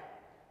there.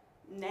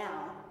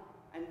 Now,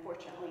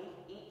 unfortunately,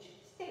 each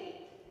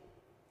state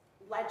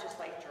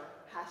legislature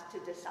has to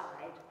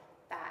decide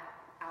that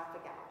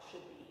alpha-gal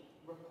should be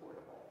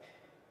reportable.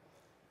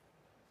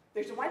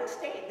 There's one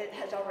state that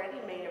has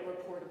already made it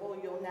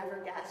reportable. You'll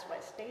never guess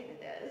what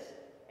state it is.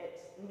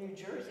 It's New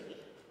Jersey,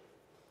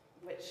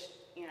 which,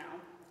 you know,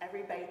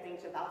 everybody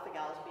thinks of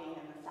alpha-gal as being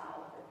in the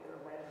South, if you're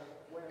aware of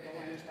where the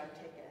Lone Star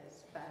tick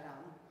is. But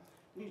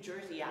New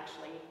Jersey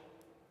actually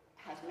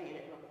has made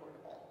it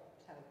reportable.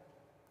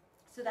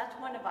 So that's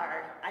one of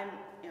our,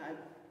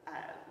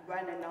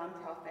 run a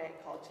nonprofit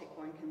called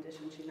Tick-Borne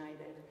Conditions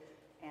United,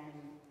 and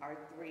our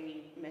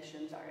 3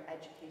 missions are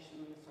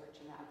education, research,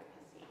 and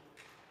advocacy.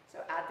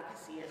 So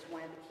advocacy is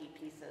one of the key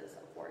pieces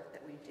of work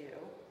that we do.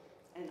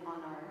 And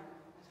on our,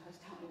 as I was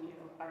telling you,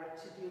 our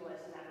to-do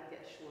list never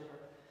gets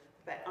shorter.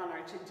 But on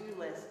our to-do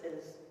list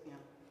is, you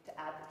know, to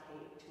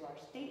advocate to our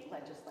state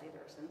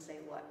legislators and say,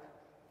 look,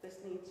 this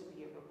needs to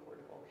be a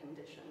reportable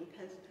condition.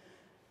 Because,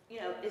 you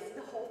know, it's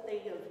the whole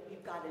thing of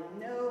you've got to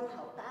know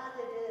how bad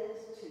it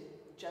is to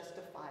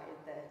justify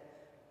the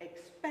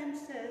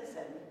expenses,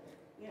 and,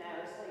 you know,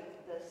 it's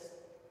like this,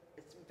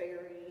 it's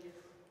very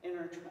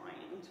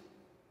intertwined.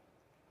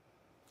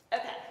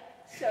 Okay,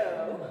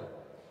 so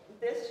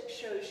this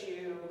shows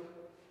you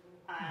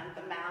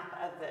the map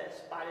of the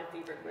spotted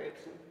fever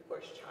groups, and of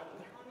course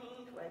Chatham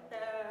County right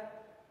there,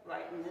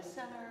 right in the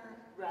center,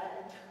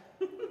 red,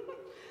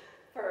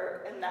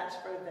 and that's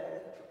for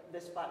the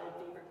spotted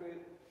fever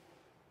group.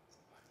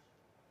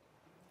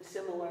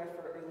 Similar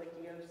for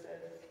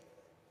ehrlichiosis.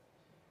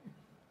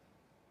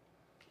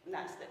 And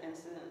that's the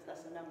incidence,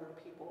 that's the number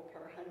of people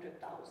per 100,000.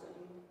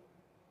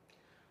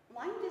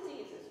 Lyme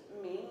disease is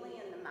mainly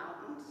in the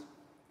mountains.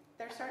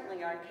 There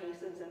certainly are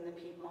cases in the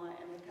Piedmont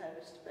and the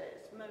coast, but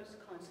it's most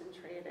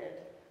concentrated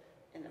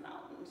in the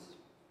mountains.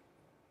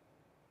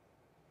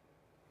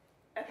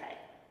 Okay,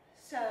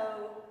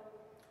 so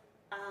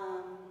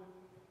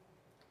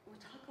we'll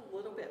talk a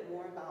little bit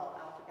more about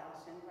alpha-gal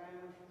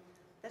syndrome.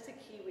 That's a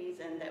key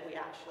reason that we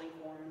actually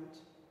formed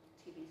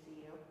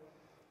TBCU,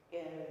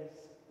 is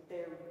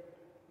there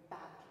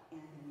back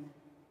in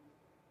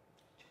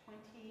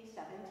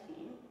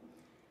 2017,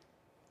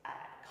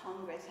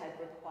 Congress had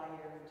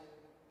required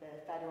the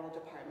Federal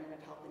Department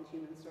of Health and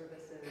Human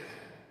Services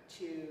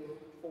to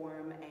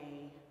form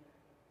a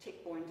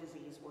tick-borne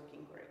disease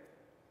working group.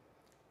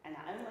 And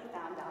I only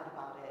found out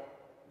about it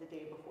the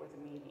day before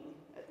the meeting.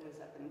 It was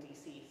up in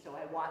DC, so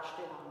I watched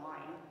it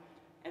online.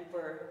 And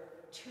for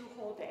 2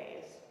 whole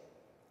days,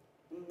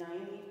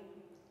 98%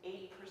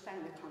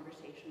 of the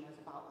conversation was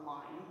about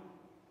Lyme.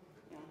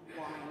 You know,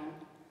 Lyme,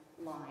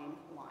 Lyme,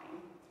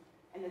 Lyme.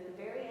 And at the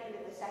very end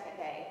of the second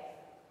day,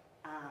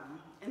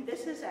 and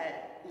this is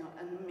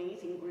an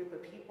amazing group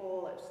of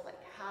people. It's like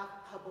half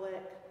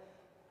public,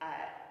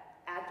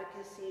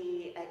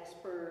 advocacy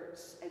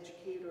experts,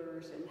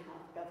 educators, and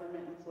have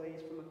government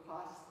employees from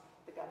across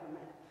the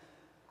government.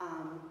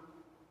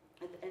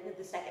 At the end of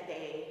the second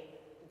day,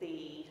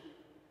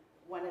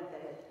 one of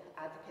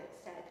the advocates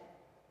said,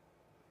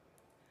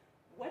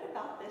 "What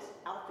about this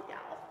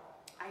alpha-gal?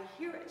 I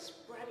hear it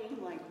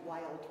spreading like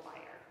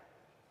wildfire."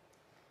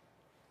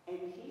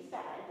 And he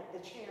said, the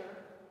chair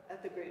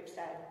of the group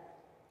said,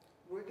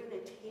 "We're going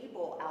to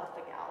table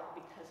alpha-gal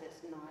because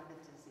it's not a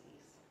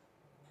disease."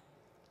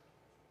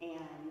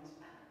 And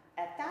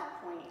at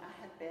that point,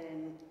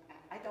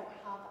 I don't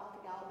have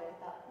alpha-gal, but at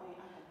that point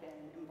I had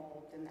been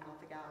involved in the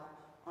alpha-gal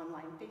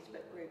online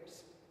Facebook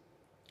groups.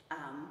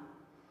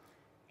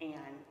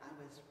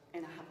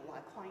 And I have a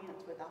lot of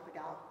clients with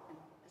alpha-gal, and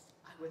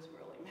I was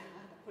really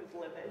mad, I was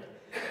livid.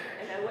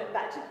 And I went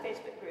back to the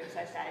Facebook groups,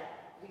 I said,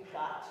 we've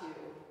got to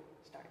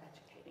start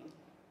educating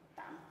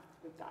them.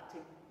 We've got to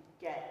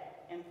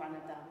get in front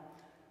of them.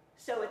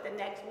 So at the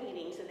next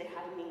meeting, so they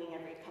had a meeting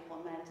every couple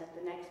of months, at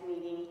the next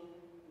meeting,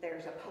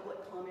 there's a public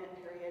comment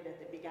period at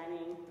the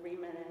beginning, 3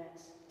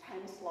 minutes,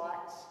 10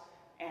 slots,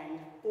 and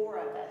 4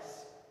 of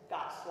us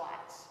got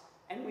slots.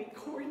 And we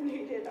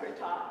coordinated our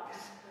talks.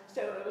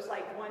 So it was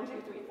like 1,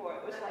 2, 3, 4.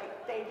 It was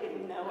like they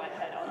didn't know I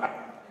had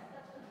them.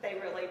 They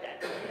really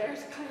did.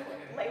 There's kind of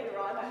like, later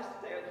on,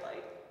 they're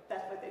like,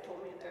 that's what they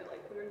told me. They're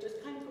like, we were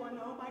just kind of going,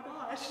 oh my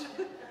gosh.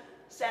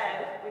 So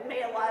we've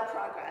made a lot of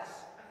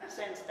progress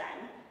since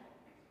then.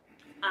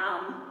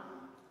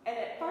 And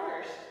at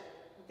first,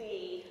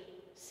 the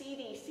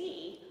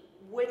CDC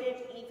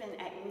wouldn't even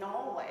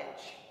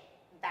acknowledge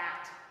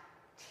that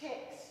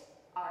ticks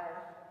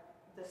are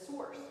the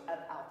source of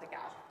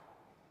alpha-gal.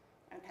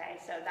 Okay,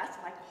 so that's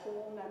like a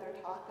whole nother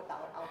talk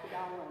about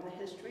alpha-gal and the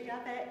history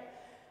of it.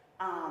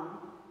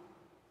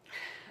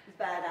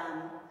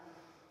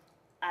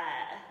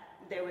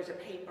 There was a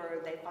paper,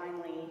 they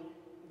finally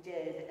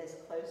did as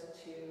close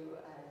to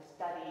a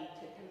study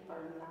to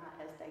confirm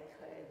that as they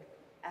could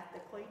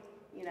ethically.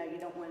 You know, you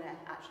don't want to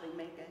actually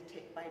make a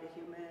tick bite a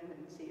human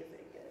and see if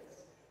it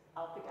gets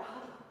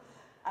alpha-gal.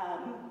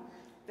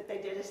 But they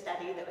did a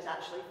study that was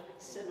actually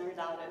centered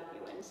out of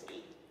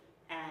UNC,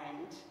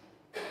 and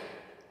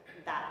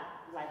that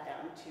led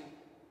them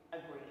to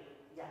agree,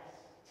 yes,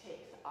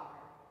 ticks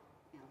are,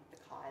 the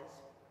cause.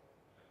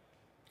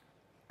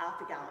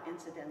 Alpha-gal,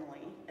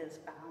 incidentally, is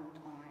found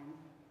on,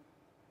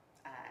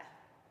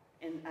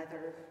 in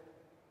other,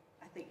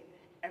 I think,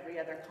 every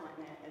other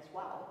continent as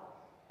well,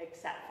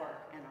 except for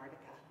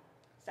Antarctica.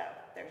 So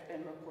there's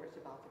been reports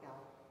of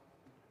alpha-gal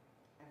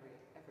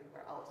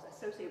everywhere else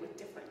associated with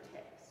different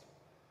ticks.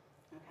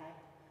 Okay.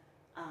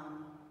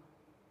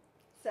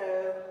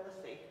 So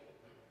let's see.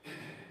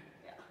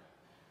 Yeah.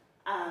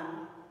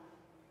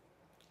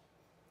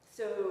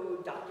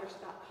 So Dr.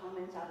 Scott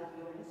Cummins out of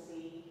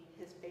UNC,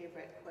 his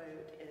favorite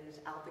quote is,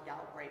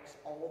 "Alpha-gal breaks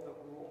all the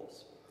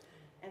rules."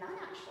 And I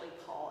actually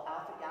call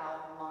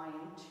alpha-gal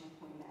Lyme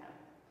 2.0.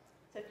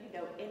 So if you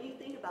know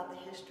anything about the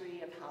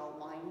history of how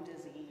Lyme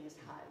disease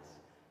has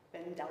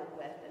been dealt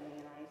with in the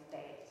United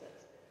States,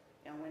 it's,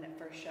 when it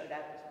first showed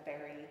up, it was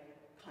very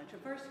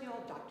controversial.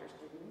 Doctors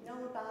didn't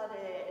know about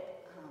it.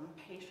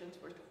 Patients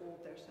were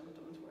told their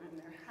symptoms were in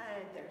their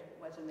head. There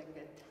wasn't a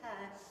good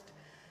test.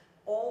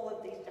 All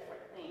of these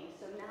different things.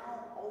 So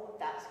now all of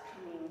that's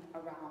coming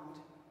around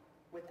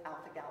with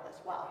alpha-gal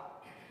as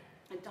well.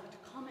 And Dr.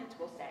 Cummins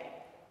will say,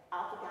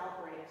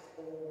 alpha-gal breaks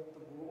all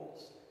the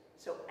rules.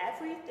 So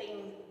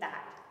everything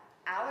that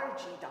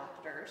allergy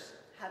doctors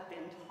have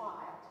been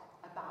taught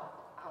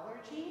about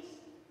allergies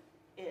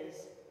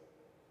is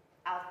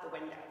out the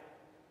window.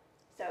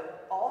 So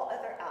all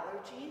other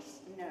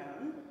allergies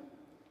known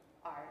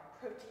are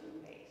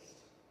protein-based.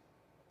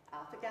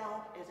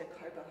 Alpha-gal is a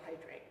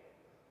carbohydrate,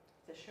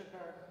 it's a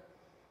sugar,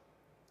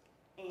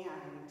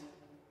 and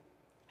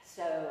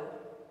so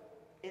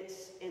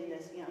it's in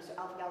this, so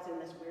alpha-gal's in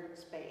this weird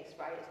space,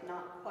 right? It's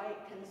not quite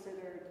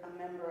considered a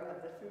member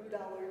of the food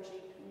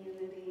allergy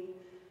community.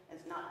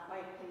 It's not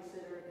quite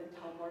considered,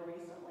 until more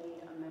recently,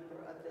 a member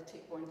of the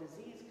tick-borne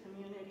disease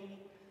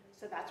community.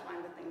 So that's one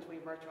of the things we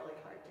worked really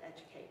hard to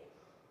educate.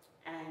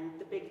 And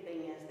the big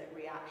thing is that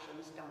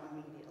reactions don't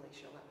immediately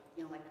show up.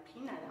 Like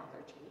peanut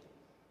allergy,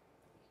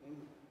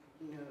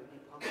 you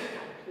probably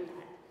have a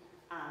peanut.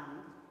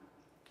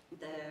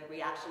 The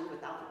reaction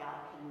with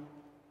alpha-gal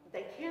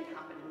they can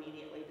happen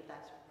immediately, but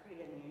that's pretty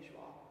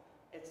unusual.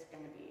 It's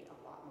going to be a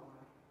lot more,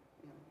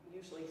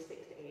 usually 6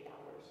 to 8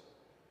 hours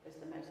is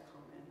the most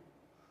common.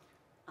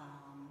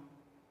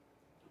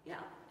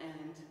 Yeah,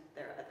 and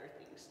there are other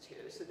things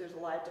too. So there's a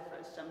lot of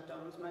different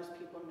symptoms. Most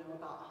people know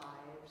about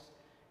hives,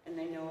 and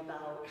they know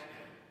about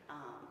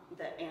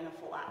the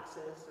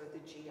anaphylaxis or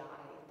the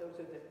GI. Those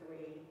are the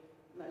 3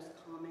 most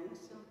common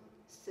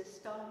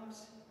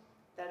systems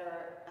that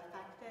are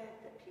affected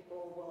that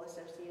people will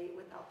associate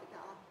with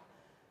alpha-gal.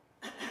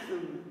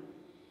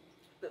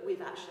 But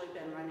we've actually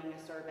been running a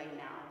survey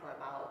now for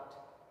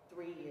about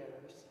 3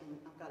 years, and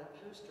I've got a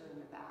poster in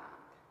the back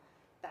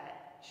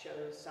that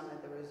shows some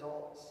of the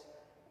results.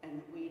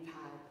 And we've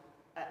had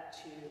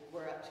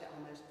we're up to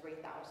almost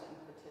 3,000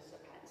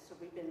 participants. So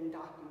we've been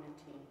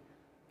documenting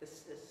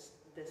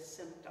the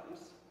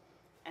symptoms.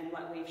 And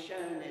what we've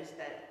shown is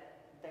that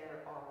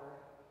there are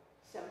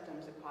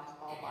symptoms across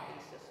all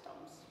body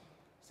systems.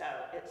 So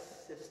it's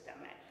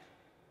systemic.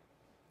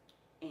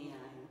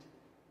 And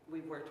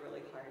we've worked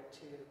really hard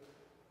to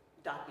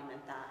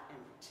document that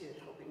and to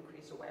help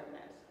increase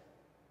awareness.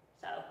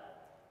 So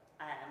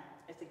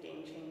it's a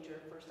game changer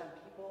for some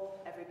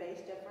people.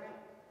 Everybody's different.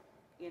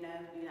 You know,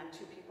 you have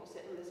two people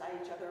sitting beside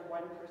each other.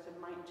 One person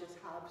might just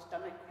have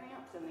stomach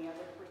cramps and the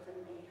other person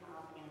may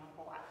have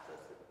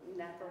anaphylaxis. It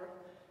never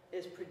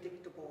is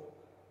predictable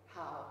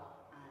how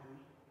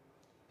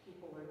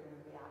people are going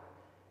to react.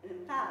 And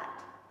in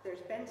fact,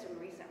 there's been some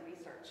recent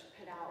research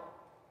put out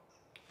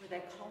where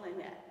they're calling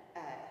it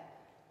a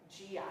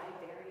GI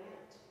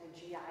variant, a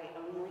GI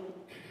only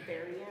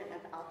variant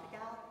of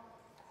alpha-gal.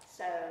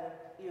 So,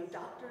 you know,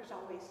 doctors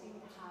always seem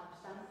to have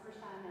some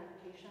percent of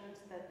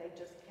patients that they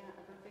just can't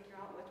ever figure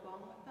out what's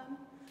wrong with them.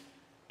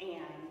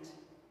 And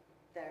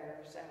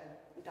there's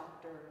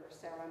Dr.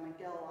 Sarah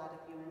McGill out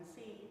of UNC,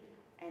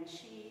 and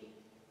she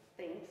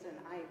thinks, and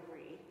I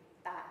agree,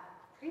 that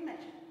pretty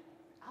much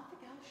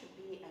alpha-gal should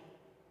be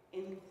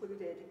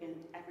included in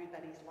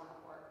everybody's lab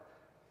work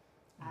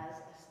as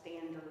a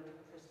standard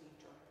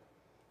procedure.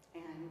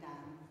 And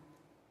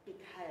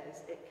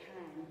because it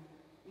can,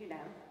 you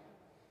know,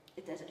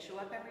 it doesn't show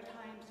up every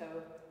time, so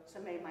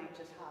somebody might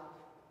just have,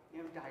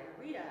 you know,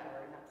 diarrhea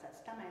or an upset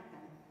stomach,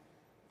 and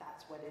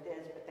that's what it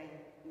is, but they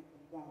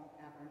won't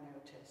ever know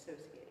to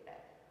associate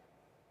it.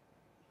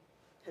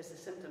 Because the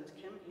symptoms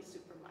can be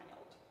super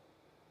mild.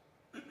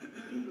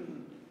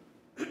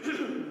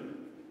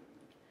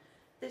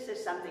 This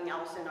is something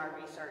else in our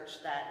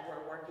research that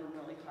we're working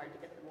really hard to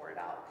get the word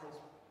out, because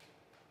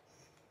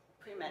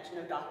pretty much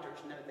no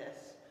doctors know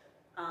this.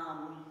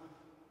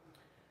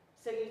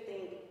 So you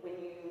think when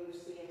you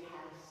see a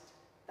test,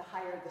 the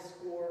higher the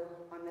score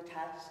on the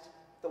test,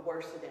 the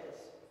worse it is,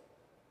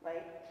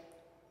 right?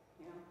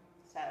 You know?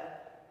 So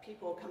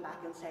people come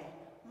back and say,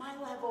 my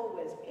level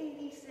was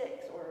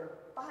 86 or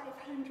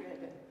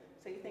 500,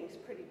 so you think it's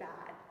pretty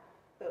bad.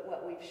 But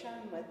what we've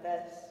shown with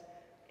this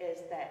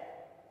is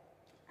that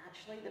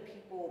actually the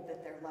people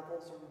that their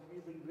levels are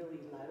really, really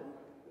low,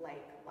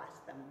 like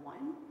less than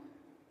 1,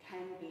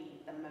 can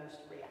be the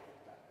most reactive.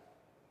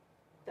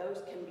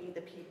 Those can be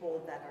the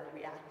people that are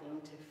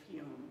reacting to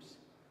fumes.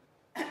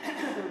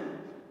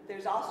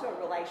 There's also a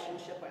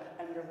relationship with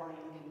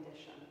underlying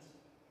conditions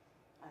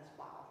as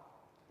well.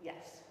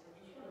 Yes?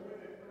 What are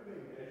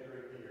they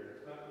measuring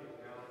here? It's not the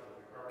amount of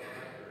the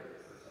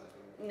carbohydrates or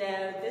something.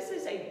 No, this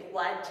is a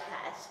blood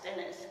test, and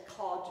it's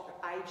called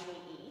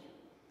IgE,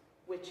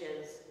 which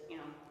is, you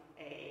know,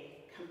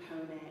 a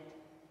component,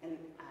 and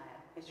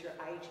it's your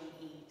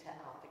IgE to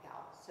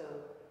alpha-gal. So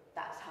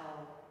that's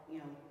how, you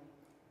know.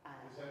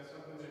 Is that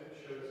something that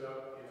shows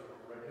up in a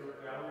regular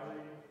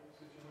allergy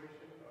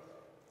situation?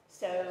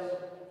 So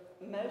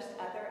most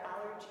other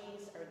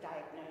allergies are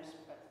diagnosed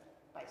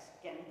by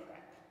skin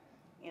prick,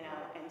 you know,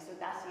 and so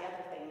that's the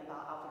other thing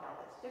about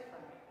alpha-gal that's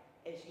different,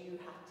 is you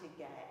have to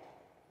get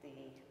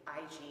the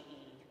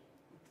IgE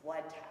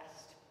blood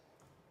test.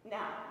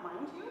 Now,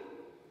 mind you,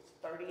 it's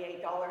a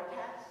 $38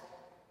 test.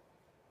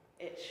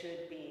 It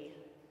should be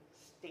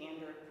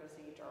standard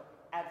procedure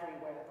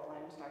everywhere the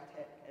Lone Star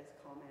tick is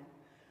common.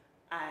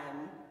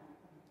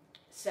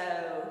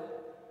 So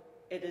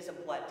it is a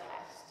blood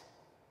test,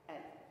 and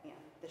you know,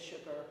 the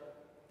sugar,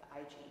 the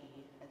IgE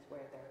is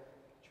where they're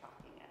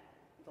tracking it,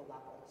 the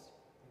levels.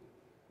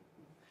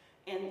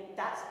 And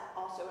that's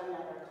also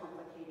another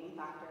complicating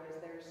factor,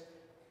 is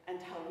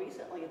until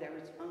recently there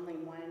was only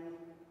one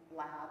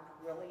lab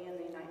really in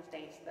the United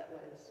States that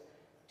was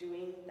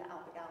doing the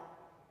alpha-gal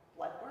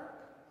blood work.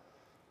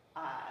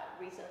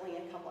 Recently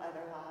a couple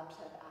other labs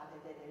have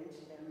added it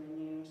into their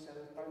menu, so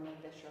Thermo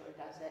Fisher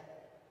does it.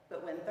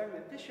 But when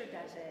Thermo Fisher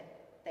does it,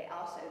 they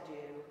also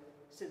do,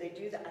 so they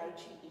do the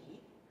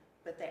IgE,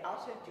 but they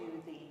also do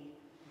the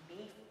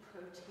beef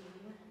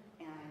protein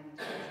and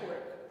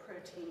pork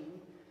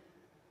protein.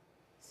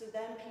 So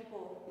then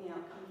people, you know,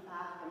 come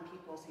back and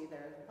people see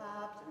their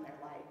labs and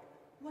they're like,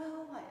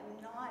 well, I'm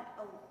not,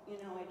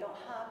 you know, I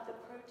don't have the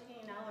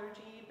protein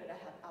allergy, but I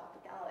have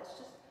alpha-gal.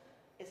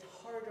 It's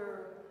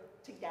harder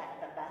to get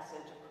the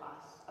message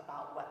across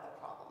about what the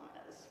problem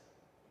is,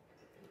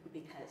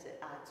 because it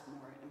adds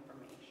more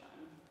information,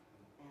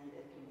 and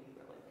it can be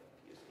really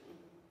confusing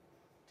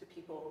to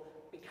people.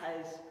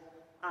 Because,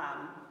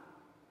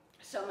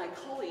 so my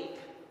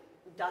colleague,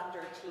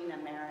 Dr. Tina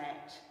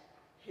Merritt,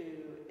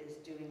 who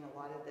is doing a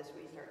lot of this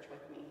research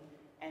with me,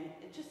 and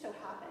it just so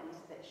happens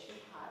that she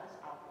has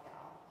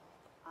alpha-gal.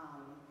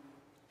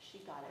 She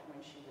got it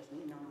when she was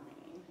 9,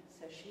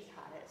 so she's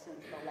had it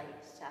since the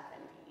late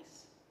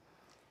 70s.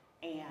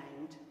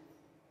 And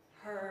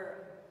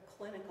her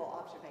clinical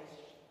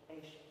observation,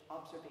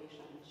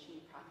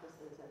 she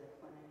practices at a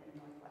clinic in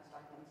Northwest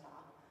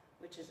Arkansas,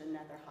 which is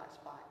another hot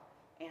spot,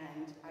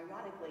 and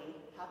ironically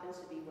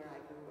happens to be where I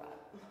grew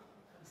up.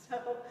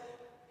 So,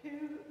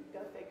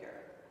 go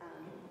figure.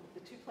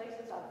 The two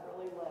places I've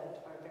really lived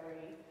are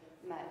very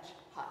much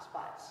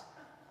hotspots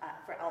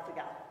for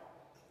alpha-gal.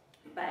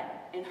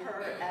 But in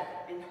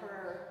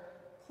her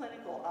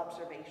clinical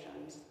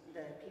observations,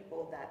 the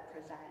people that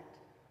present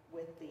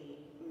with the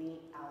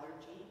meat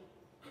allergy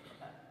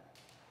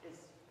is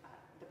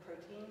the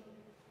protein,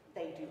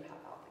 they do have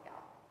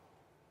alpha-gal.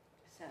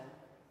 So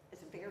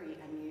it's very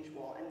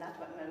unusual, and that's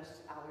what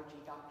most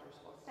allergy doctors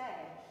will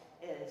say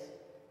is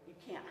you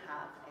can't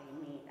have a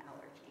meat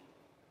allergy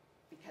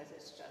because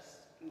it's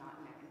just not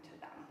known to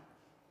them.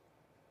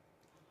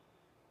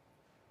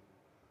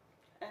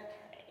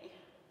 Okay.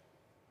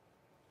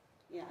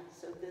 Yeah,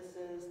 so this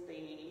is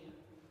the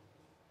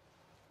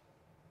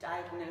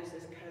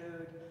diagnosis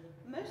code.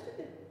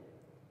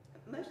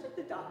 Most of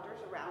the doctors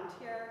around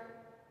here,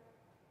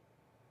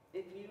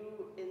 if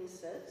you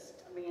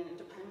insist, I mean, it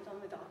depends on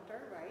the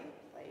doctor, right?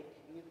 Like,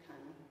 you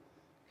can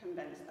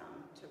convince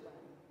them to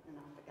run an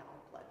alpha-gal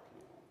blood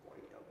panel for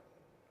you.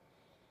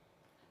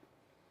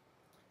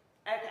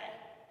 Okay,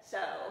 so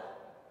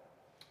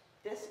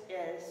this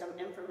is some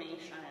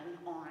information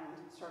on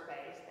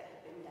surveys that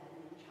have been done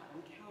in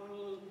Chatham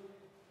County,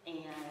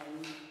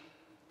 and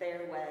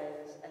there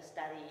was a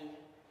study,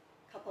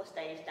 a couple of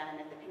studies done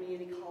at the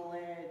community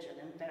college and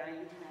in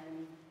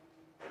Barrington.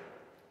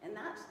 In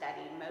that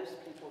study, most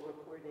people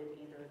reported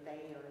either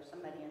they or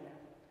somebody in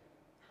their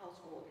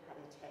household had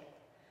a tick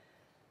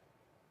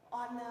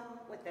on them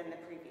within the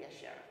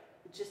previous year.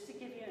 Just to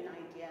give you an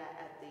idea,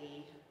 at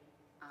the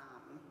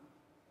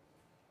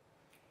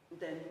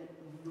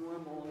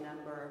normal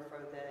number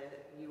for the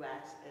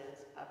U.S.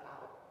 is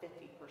about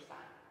 50%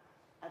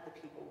 of the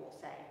people will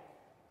say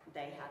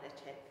they had a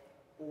tick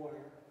or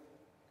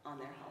on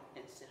their health,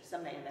 it's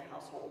somebody in their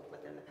household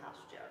within the past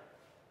year.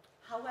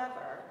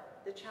 However,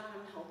 the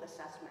Chatham Health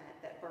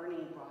Assessment that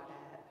Bernie brought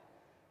up,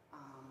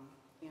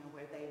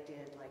 where they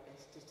did like a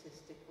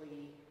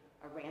statistically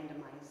a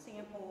randomized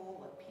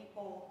sample of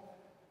people,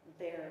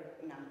 their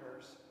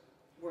numbers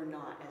were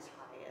not as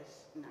high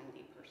as 90%.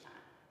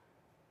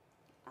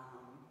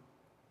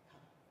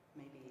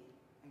 Maybe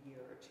a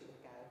year or two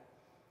ago.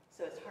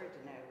 So it's hard to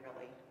know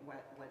really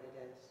what it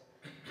is.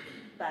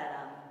 But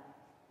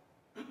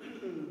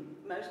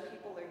most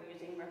people are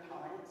using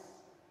repellents.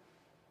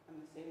 I'm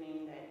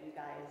assuming that you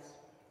guys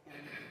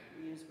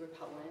use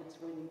repellents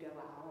when you go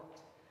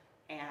out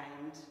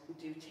and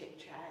do tick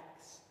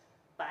checks,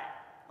 but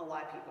a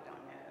lot of people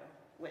don't know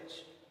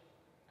which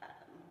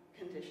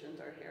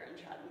conditions are here in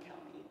Chatham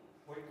County.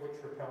 Which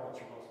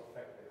repellents are most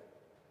effective?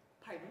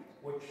 Pardon?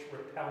 Which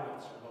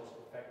repellents are most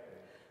effective?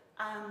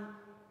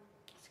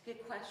 It's a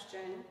good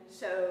question.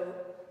 So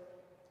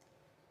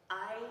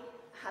I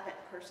haven't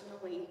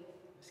personally,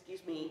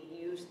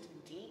 used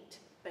DEET,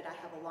 but I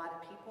have a lot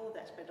of people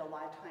that spend a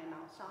lot of time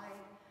outside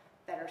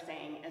that are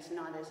saying it's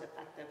not as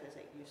effective as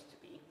it used to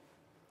be.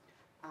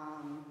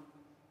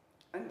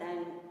 And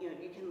then,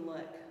 you can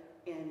look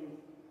in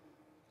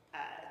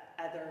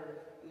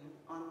other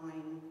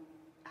online,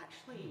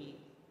 actually,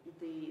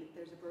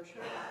 there's a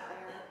brochure out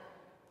there,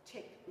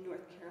 Tick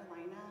North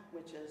Carolina,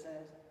 which is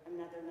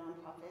another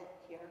nonprofit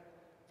here.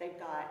 They've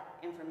got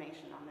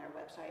information on their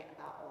website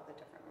about all the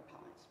different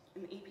repellents.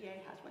 And the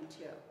EPA has one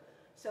too.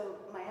 So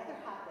my other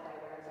hat that I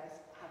wear is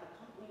I have a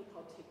company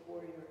called Tick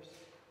Warriors.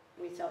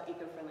 We sell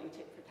eco-friendly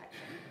tick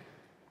protection.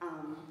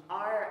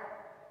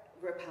 Our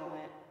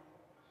repellent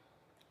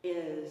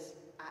is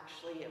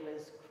actually, it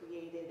was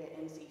created at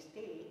NC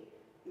State.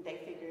 They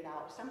figured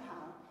out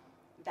somehow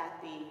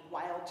that the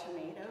wild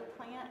tomato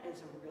plant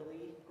is a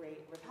really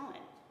great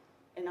repellent.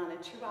 And on a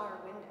 2-hour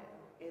window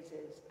is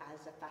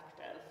as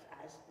effective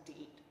as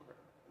DEET or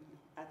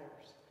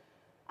others.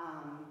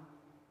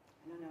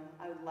 I don't know,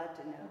 I would love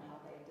to know how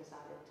they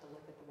decided to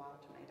look at the wild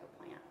tomato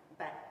plant.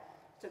 But,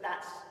 so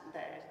that's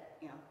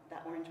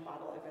that orange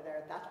bottle over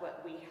there, that's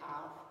what we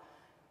have.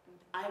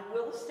 I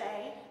will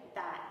say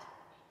that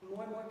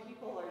more and more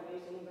people are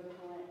using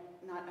repellent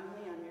not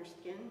only on your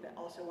skin, but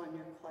also on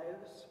your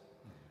clothes.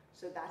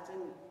 So that's a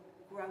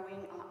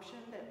growing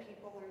option that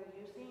people are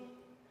using.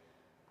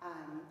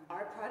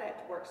 Our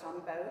product works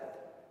on both.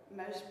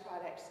 Most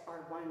products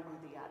are one or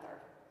the other.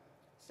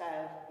 So,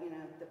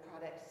 the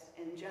products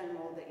in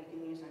general that you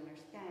can use on your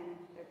skin,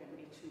 they're going to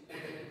be too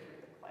oily for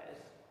the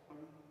clothes.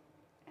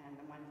 And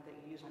the ones that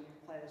you use on your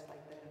clothes,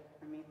 like the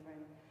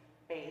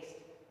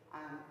permethrin-based,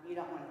 you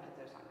don't want to put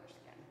those on your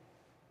skin.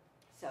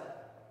 So,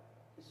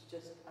 it's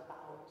just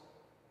about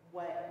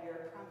what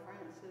your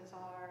preferences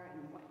are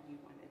and what you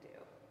want to do.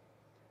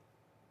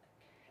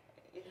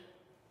 Okay.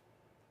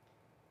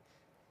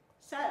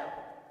 So,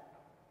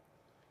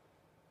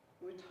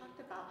 we talked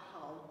about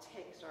how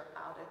ticks are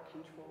out of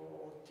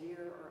control,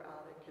 deer are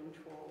out of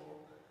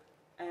control,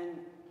 and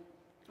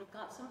I've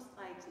got some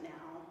slides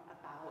now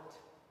about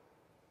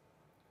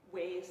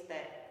ways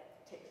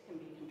that ticks can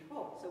be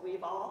controlled. So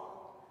we've all,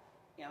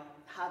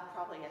 had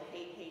probably a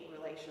hate-hate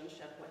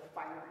relationship with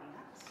fire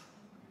ants,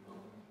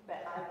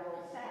 but I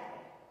will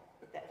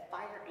say that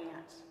fire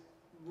ants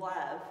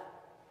love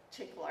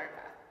tick larvae.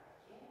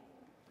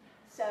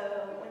 So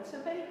when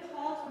somebody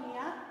calls me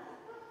up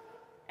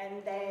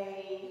and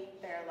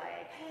they're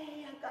like,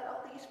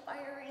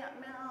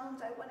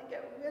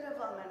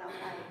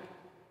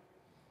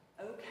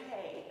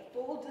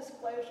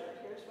 disclosure,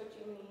 here's what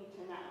you need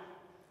to know.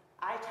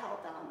 I tell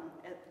them,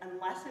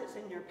 unless it's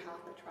in your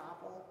path of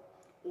travel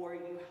or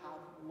you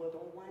have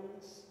little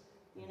ones,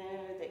 you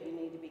know, that you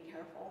need to be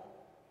careful,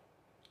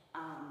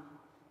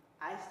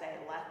 I say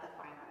let the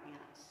fire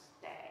ants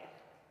stay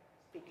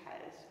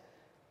because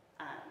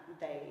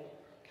they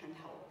can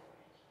help.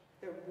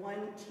 They're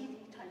one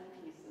teeny tiny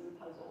piece in the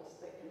puzzles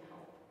that can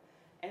help.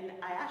 And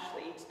I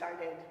actually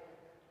started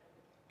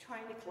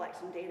trying to collect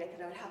some data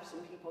because I would have some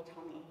people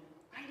tell me,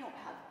 I don't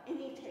have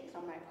any ticks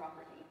on my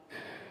property.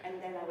 And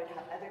then I would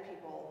have other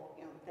people,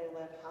 you know, they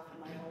live half a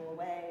mile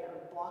away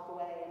or a block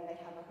away and they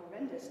have a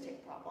horrendous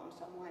tick problem.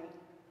 So I'm like,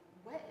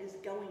 what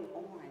is going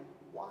on?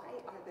 Why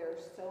are there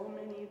so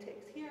many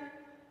ticks here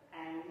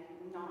and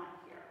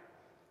not here?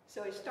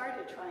 So I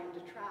started trying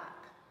to track.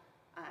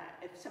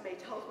 If somebody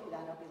tells me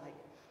that, I'll be like,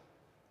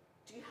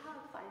 do you have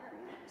fire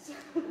ants?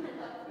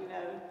 You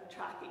know,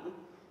 tracking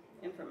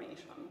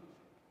information.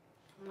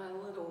 My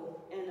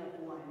little N of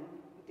 1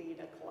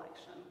 data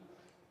collection.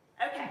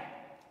 Okay,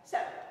 so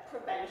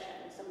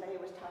prevention. Somebody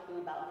was talking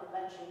about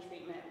prevention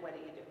treatment. What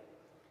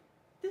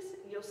do?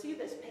 You'll see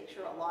this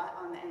picture a lot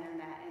on the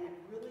internet, and it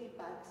really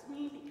bugs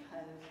me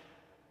because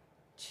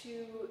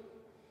to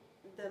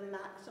the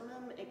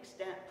maximum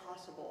extent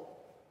possible,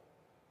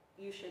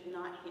 you should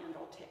not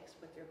handle ticks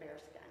with your bare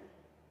skin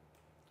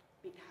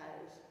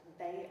because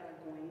they are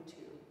going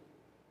to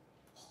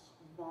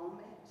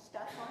vomit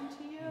stuff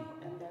onto you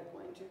and they're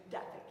going to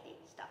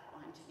defecate stuff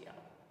onto you.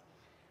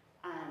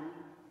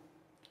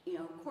 You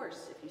know, of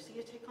course, if you see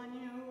a tick on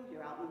you,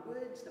 you're out in the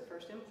woods, the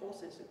first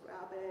impulse is to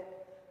grab it,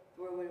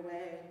 throw it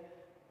away.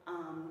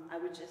 I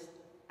would just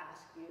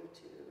ask you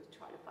to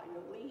try to find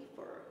a leaf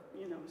or,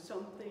 you know,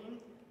 something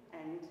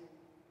and,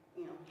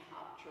 you know,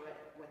 capture it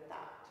with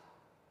that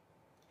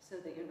so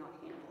that you're not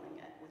handling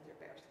it with your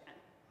bare skin.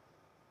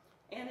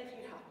 And if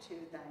you have to,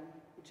 then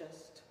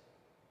just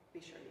be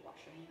sure you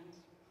wash your hands.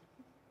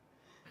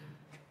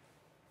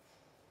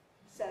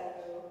 So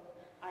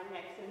our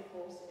next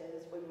impulse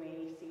is when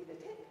we see the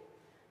tick,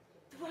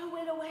 throw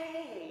it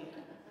away,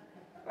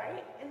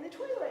 right? In the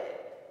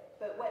toilet.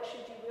 But what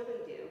should you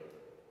really do?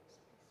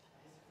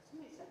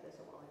 Somebody said this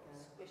a while ago.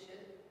 Squish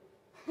it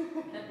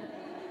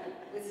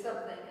with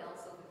something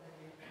else over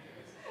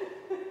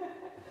there.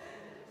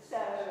 So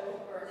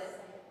Burn it.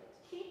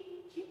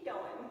 keep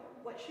going.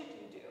 What should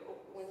you do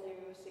when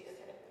you see a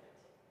tick?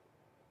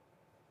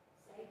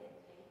 Save it,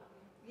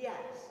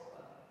 Yes.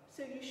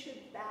 So you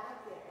should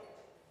bag it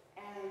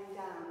and,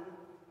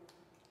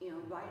 you know,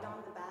 write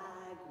on the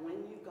bag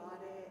when you got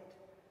it,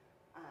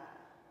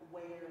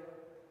 where,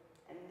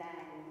 and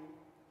then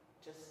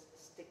just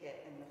stick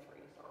it in the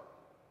freezer.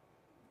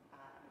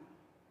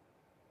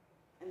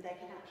 And they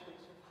can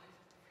actually survive in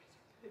the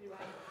freezer.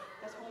 Anyway,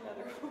 that's one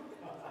other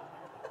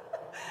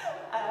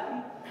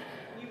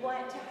you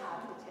want to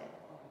have the tick.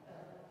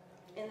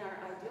 In our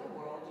ideal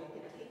world, you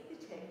can take the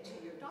tick to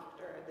your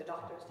doctor. The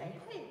doctor say,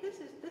 hey, this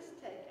is this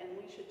tick, and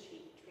we should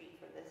treat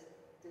for this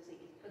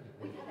disease.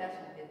 If it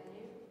hasn't bitten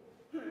you,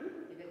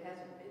 if it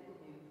hasn't bitten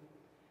you,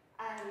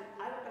 I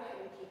would go ahead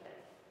and keep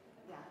it.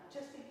 Yeah,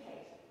 just in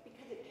case.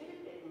 Because it could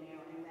have bitten you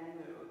and then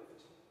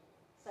moved.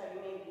 So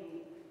you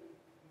maybe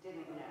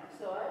didn't know.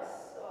 So I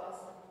saw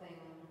something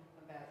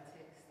about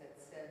ticks that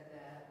said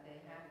that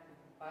they have to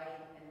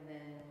bite and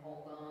then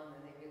hold on,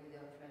 and they really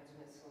don't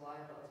transmit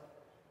saliva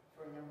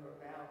for a number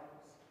of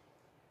hours.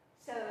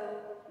 So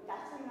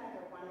that's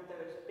another one of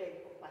those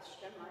big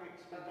question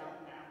marks we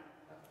don't know.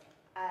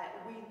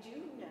 We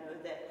do know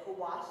that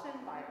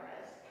Hawassan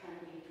virus can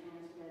be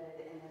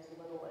transmitted in as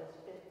little as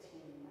 15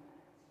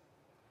 minutes.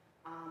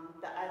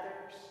 The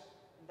others,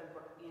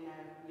 you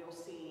know, you'll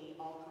see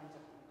all kinds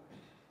of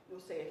numbers.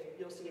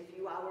 You'll see a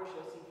few hours,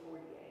 you'll see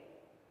 48.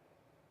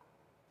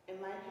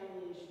 In my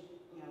opinion, you should,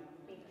 you know,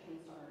 be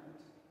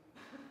concerned.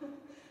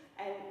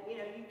 And,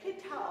 you know, you could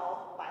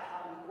tell by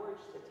how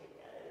engorged the tick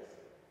is,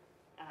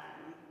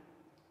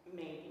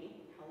 maybe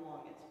how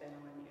long it's been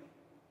on you.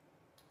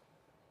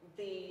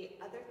 The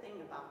other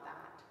thing about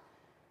that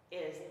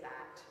is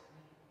that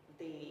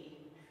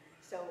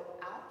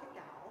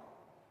alpha-gal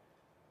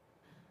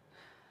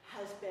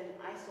has been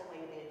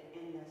isolated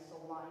in the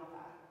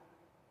saliva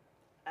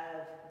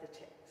of the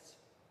ticks.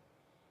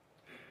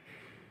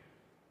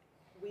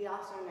 We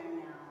also know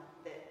now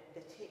that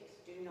the ticks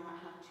do not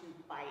have to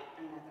bite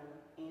another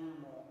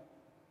animal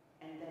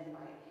and then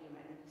bite a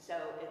human. So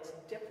it's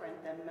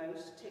different than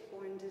most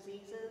tick-borne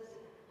diseases.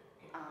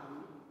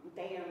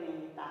 They are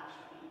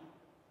manufacturing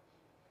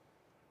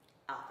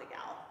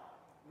alpha-gal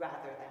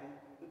rather than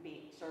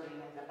serving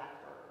as a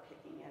vector,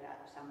 picking it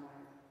up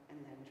somewhere and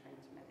then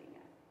transmitting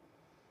it.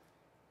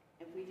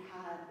 If we've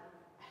had,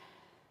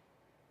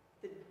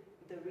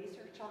 the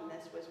research on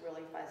this was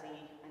really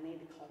fuzzy. I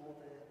need to call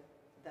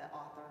the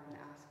author and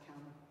ask him.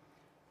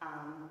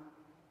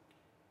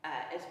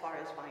 As far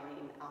as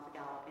finding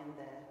alpha-gal in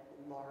the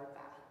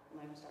larva,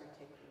 Lone Star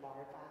tick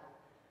larva.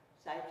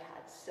 So I've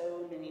had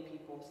so many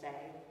people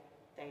say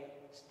they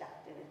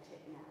stepped in a tick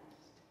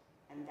nest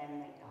and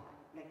then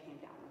they came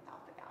down with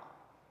alpha-gal.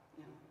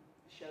 You know,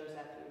 shows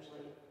up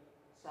usually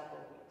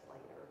several weeks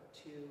later,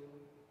 2,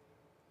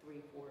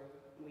 3, 4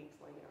 weeks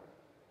later.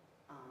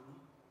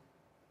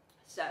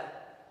 So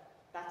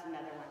that's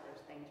another one of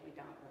those things we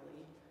don't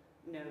really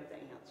know the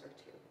answer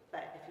to.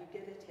 But if you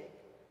get a tick,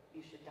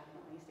 you should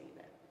definitely save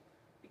it,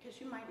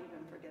 because you might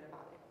even forget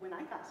about it. When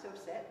I got so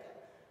sick,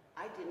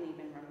 I didn't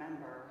even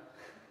remember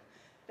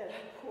that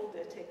I pulled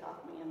a tick off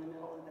me in the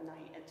middle of the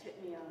night. It took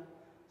me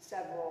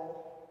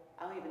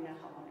I don't even know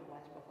how long it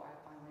was before I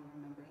finally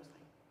remembered. I was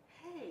like,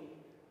 hey,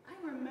 I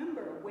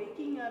remember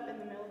waking up in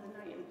the middle of the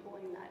night and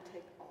pulling that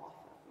tick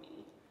off of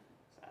me.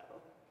 So,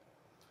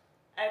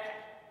 okay.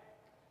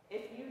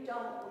 If you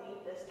don't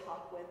leave this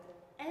talk with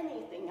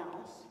anything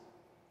else,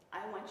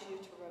 I want you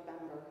to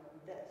remember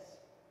this.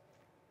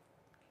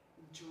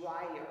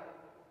 Dryer.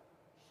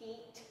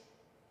 Heat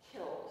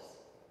kills.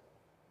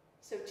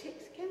 So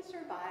ticks can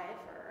survive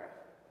for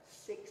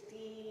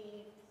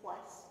 60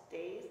 plus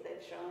days,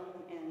 they've shown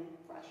in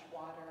fresh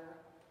water,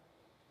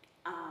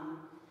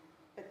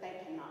 but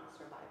they cannot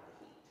survive the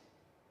heat.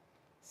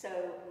 So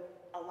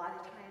a lot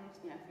of times,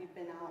 if you've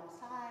been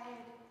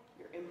outside,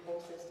 your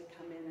impulse is to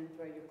come in and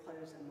throw your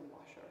clothes in the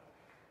washer.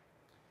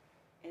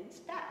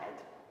 Instead,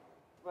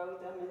 throw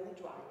them in the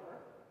dryer.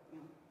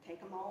 Take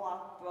them all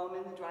off, throw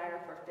them in the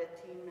dryer for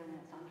 15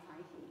 minutes on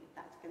high heat.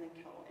 That's going to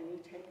kill any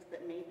ticks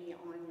that may be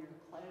on your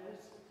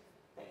clothes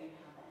that you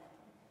haven't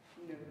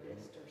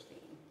noticed or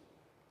seen.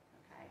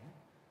 Okay?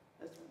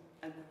 That's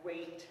a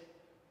great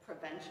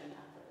prevention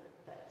effort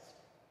that's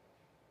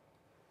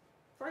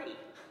free.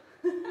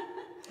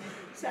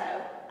 So,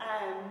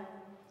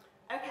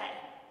 okay.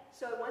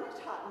 So I want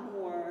to talk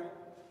more.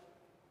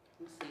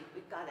 Let's see,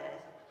 we've got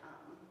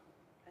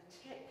a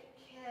tick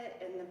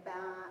kit in the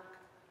back.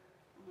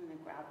 I'm going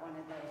to grab one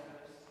of those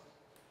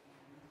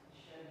and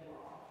show you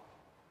all.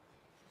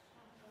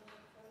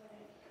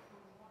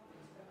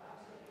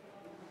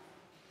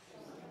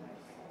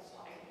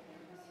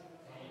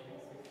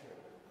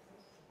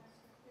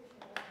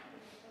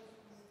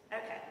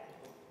 Okay.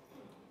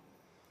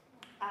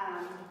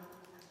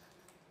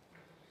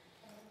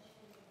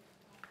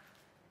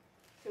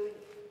 So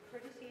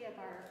courtesy of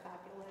our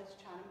fabulous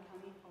Chatham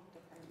County Health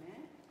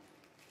Department,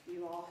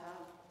 you all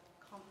have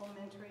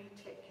complimentary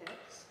tick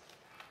kits.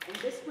 And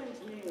this one's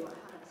new. I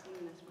haven't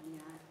seen this one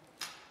yet.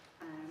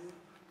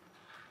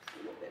 It's a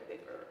little bit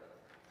bigger.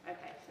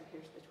 Okay, so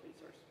here's the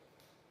tweezers.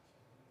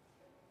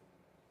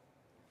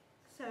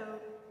 So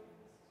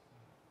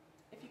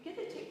if you get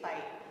a tick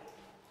bite,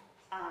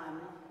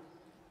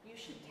 you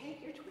should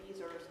take your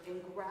tweezers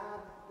and grab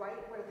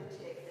right where the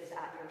tick is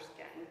at your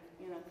skin,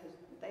 because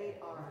they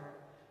are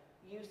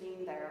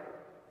using their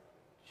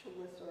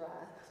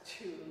chelicera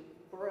to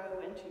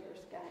burrow into your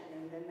skin,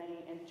 and then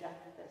they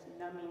inject this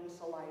numbing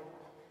saliva.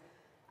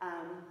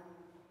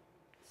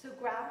 So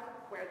grab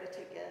where the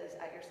tick is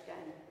at your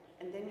skin,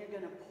 and then you're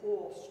going to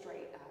pull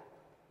straight up.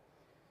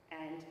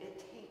 And it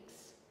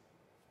takes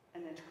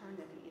an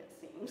eternity, it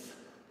seems,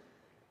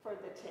 for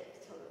the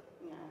tick to,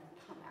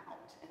 come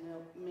out. And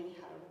it may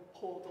have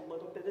pulled a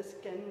little bit of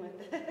skin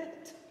with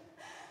it.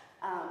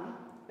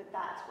 But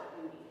that's what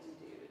you need to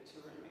do to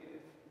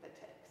remove the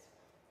ticks.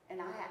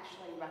 And I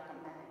actually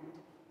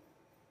recommend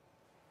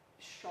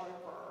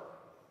sharper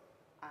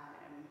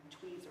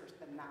tweezers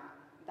than that.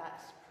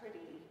 That's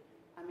pretty,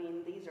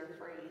 these are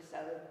free, so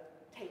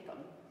take them.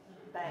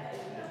 But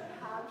if you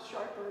have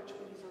sharper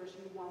tweezers,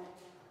 you want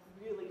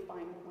really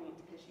fine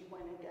points because you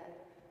want to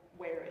get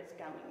where it's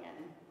going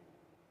in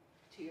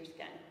to your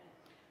skin.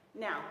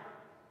 Now,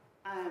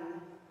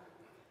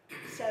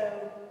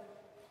 so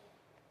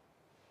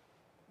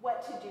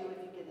what to do if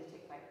you get a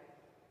tick bite?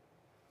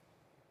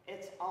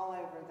 It's all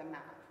over the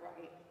map,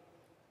 right?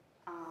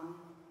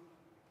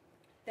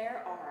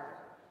 There are,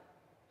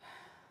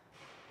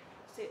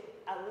 see,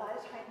 a lot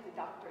of times the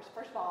doctors,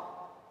 first of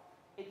all,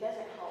 it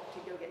doesn't help to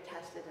go get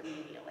tested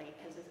immediately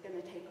because it's going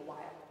to take a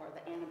while for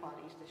the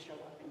antibodies to show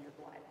up in your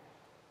blood.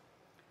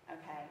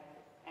 Okay,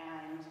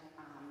 and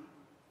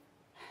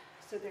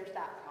so there's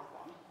that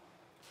problem.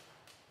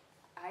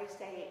 I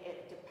say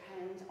it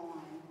depends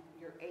on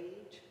your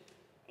age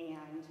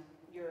and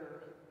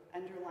your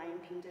underlying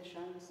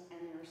conditions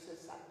and your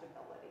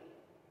susceptibility.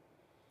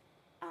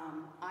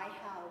 I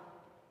have,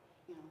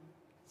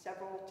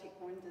 several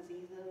tick-borne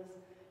diseases.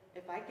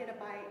 If I get a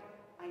bite,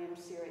 I am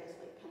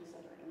seriously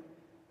considering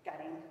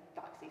getting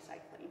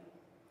doxycycline.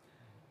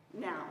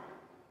 Now,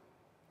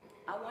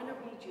 I want to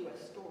read you a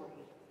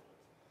story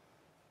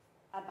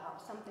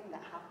about something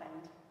that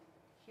happened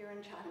here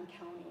in Chatham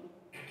County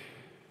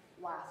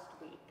last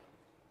week.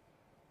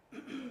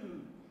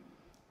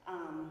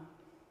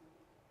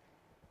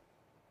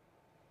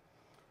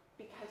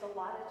 Because a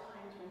lot of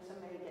times when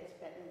somebody gets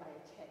bitten by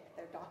a tick,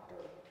 their doctor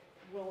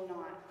will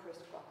not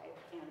prescribe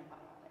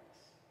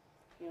antibiotics.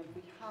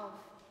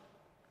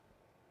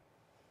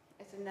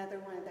 It's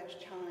another one of those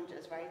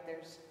challenges, right?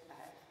 There's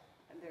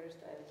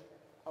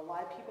a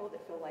lot of people that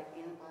feel like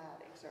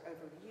antibiotics are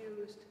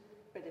overused,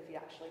 but if you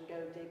actually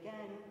go dig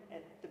in,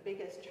 the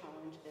biggest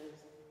challenge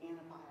is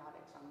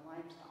antibiotics on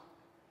livestock.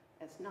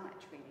 It's not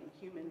treating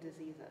human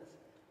diseases.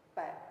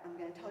 but I'm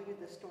going to tell you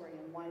the story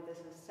and why this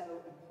is so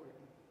important.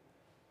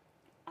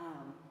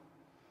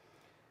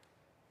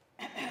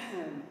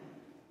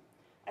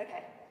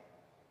 Okay,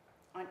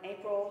 on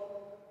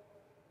April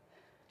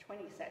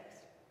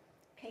 26th,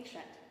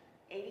 patient,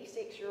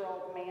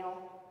 86-year-old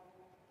male,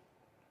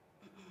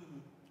 I'm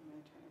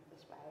going to turn it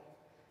this way,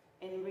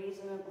 in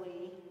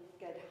reasonably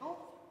good health,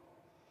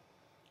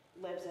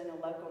 lives in a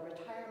local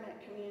retirement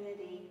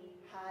community,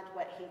 had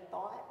what he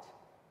thought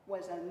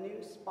was a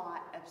new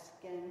spot of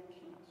skin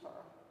cancer.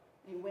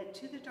 He went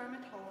to the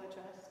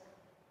dermatologist,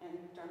 and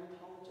the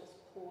dermatologist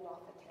pulled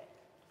off a tick.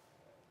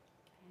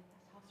 And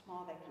that's how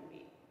small they can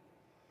be.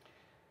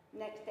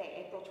 Next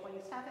day, April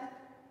 27th,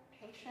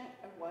 patient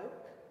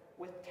awoke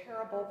with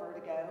terrible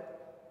vertigo,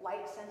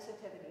 light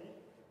sensitivity,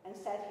 and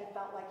said he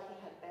felt like he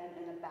had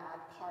been in a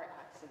bad car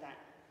accident.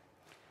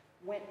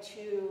 Went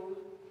to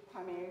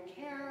primary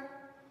care,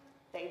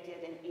 they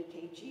did an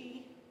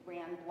EKG,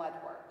 ran blood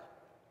work.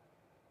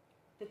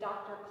 The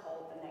doctor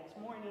called the next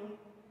morning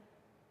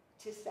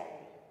to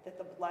say that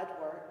the blood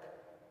work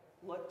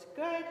looked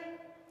good,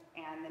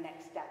 and the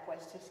next step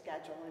was to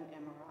schedule an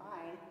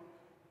MRI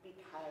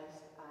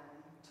because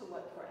to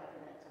look for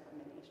evidence of a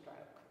mini stroke.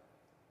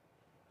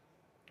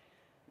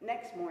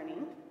 Next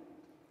morning,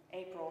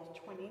 April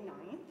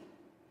 29th,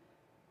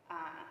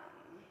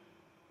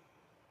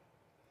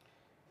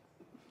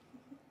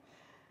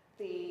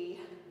 the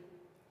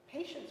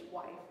patient's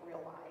wife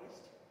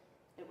realized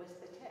it was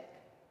the tick,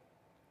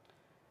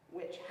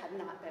 which had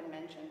not been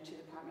mentioned to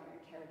the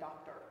primary care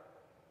doctor.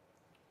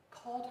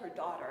 Called her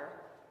daughter,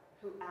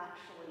 who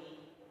actually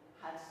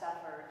had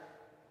suffered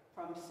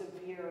from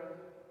severe,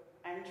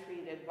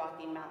 untreated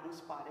Rocky Mountain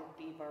spotted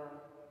fever,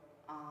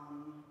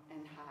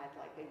 and had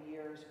like a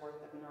year's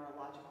worth of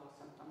neurological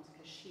symptoms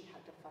because she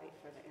had to fight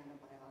for the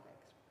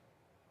antibiotics.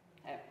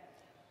 Okay.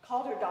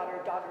 Called her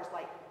daughter, daughter's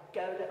like,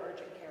 go to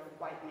urgent care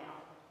right now.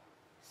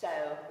 So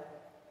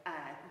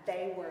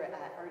they were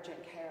at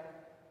urgent care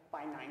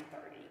by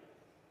 9:30.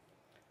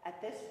 At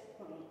this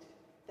point,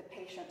 the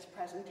patient's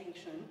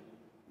presentation,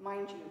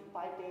 mind you,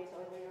 5 days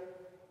earlier,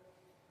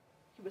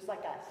 he was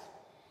like us,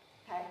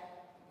 okay?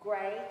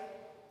 Gray,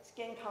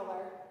 skin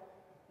color,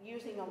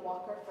 using a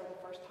walker for the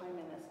first time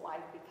in his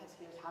life because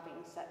he was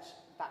having such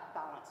back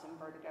balance and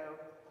vertigo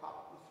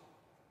problems.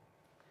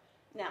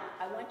 Now,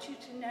 I want you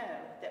to know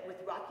that with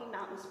Rocky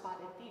Mountain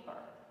spotted fever,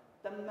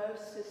 the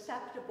most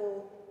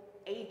susceptible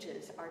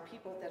ages are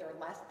people that are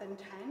less than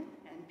 10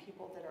 and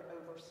people that are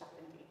over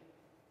 70.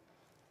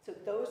 So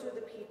those are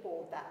the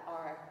people that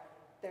are,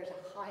 there's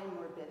a high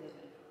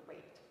morbidity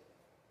rate.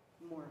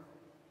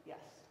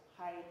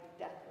 High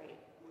death rate,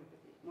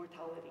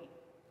 mortality.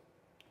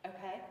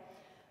 Okay?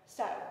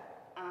 So,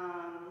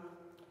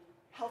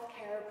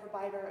 healthcare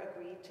provider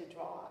agreed to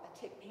draw a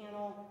tick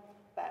panel,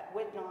 but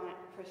would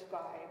not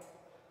prescribe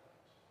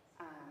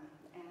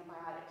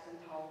antibiotics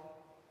until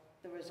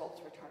the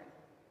results returned.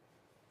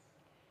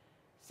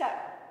 So,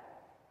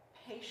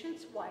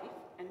 patient's wife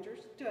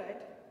understood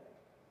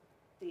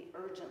the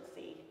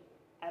urgency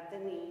of the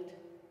need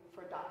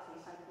for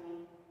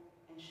doxycycline,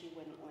 and she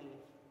wouldn't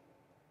leave.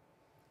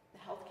 The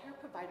healthcare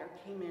provider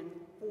came in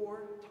 4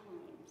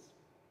 times.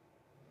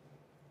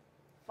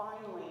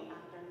 Finally,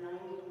 after 90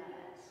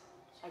 minutes,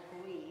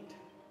 agreed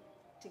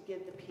to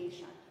give the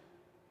patient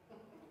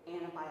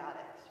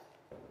antibiotics.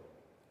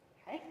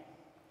 Okay?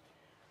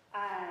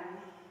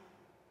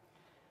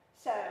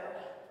 So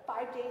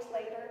 5 days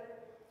later,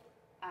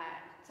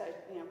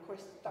 of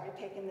course, started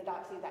taking the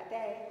doxy that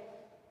day.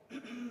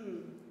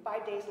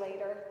 5 days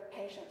later,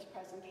 patient's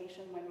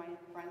presentation when my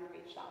friend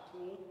reached out to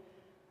me,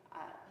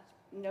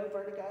 no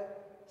vertigo,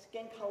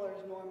 skin color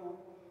is normal,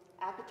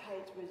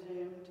 appetite's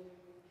resumed,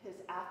 his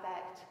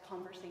affect,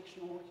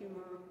 conversational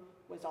humor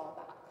was all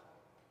back.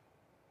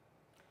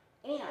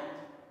 And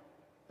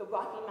the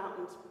Rocky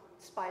Mountain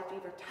spotted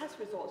fever test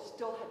results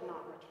still had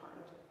not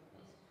returned.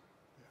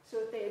 So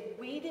if they had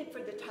waited for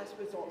the test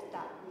results,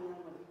 that man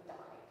would have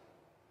died.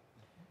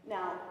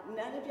 Now,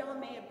 none of y'all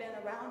may have been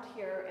around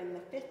here in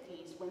the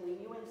 50s when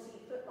the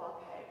UNC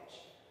football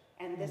coach,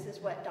 and this is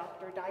what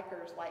Dr.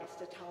 Dykers likes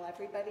to tell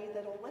everybody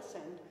that'll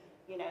listen,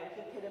 he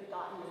could have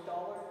gotten a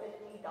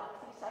 $1.50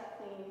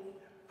 doxycycline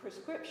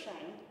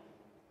prescription,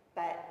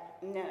 but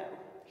no,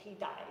 he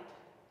died.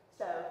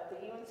 So the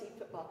UNC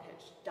football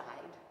coach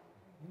died.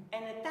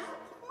 And at that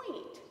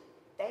point,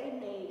 they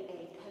made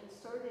a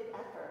concerted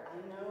effort. I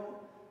know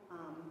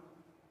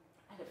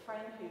I had a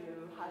friend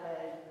who had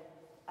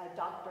a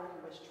doctor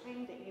who was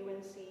trained at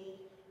UNC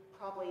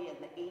probably in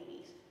the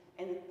 80s.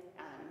 And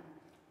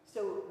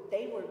so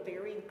they were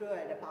very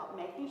good about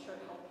making sure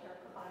healthcare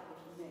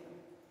providers knew.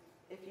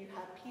 If you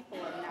have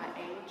people in that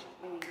age,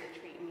 we need to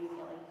treat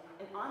immediately.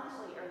 And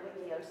honestly,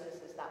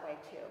 ehrlichiosis is that way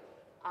too.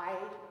 I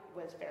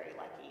was very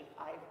lucky.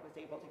 I was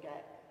able to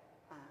get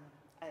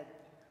a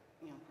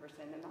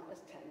person, and that was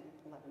 10,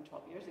 11,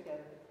 12 years ago.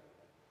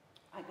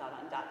 I got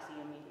on doxy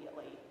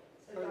immediately.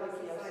 So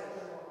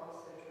doxycycline will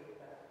also treat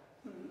that?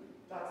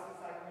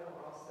 Doxycycline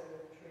will also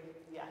treat?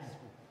 Yes.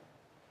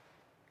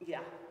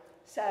 Yeah.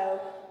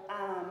 So,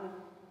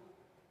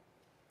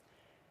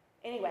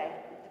 Anyway,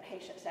 the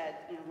patient said,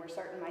 we're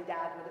certain my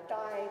dad would have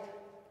died,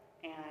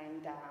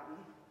 and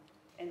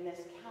in this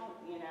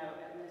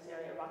in this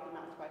area, Rocky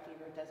Mountain spotted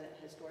fever doesn't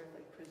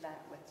historically present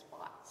with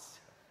spots.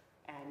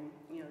 And,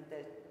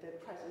 the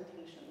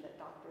presentation that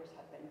doctors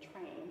have been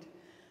trained.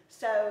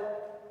 So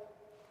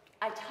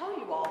I tell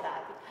you all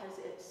that because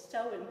it's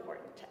so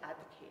important to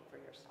advocate for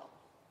yourself.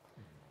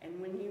 And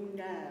when you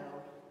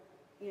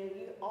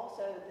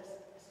also,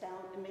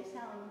 it may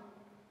sound,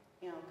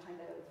 kind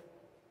of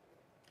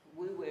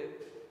woo-woo,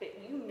 but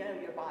you know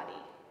your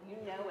body. You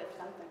know if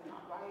something's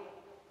not right,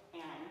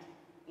 and,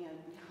 you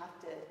have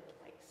to,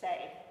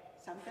 say,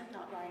 something's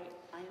not right,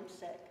 I am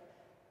sick,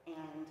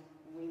 and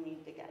we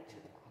need to get to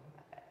the bottom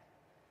of it.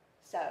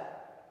 So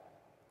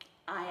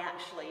I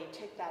actually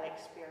took that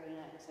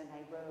experience and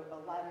I wrote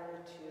a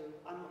letter to,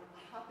 I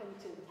happened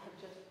to have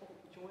just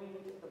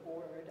joined the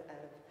board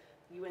of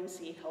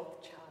UNC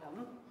Health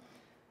Chatham.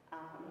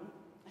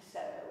 So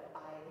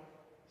I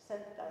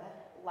sent the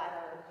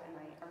letter and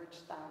I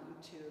urged them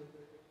to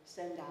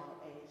send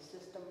out a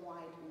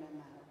system-wide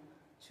memo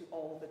to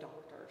all the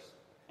doctors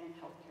and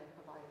healthcare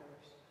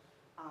providers.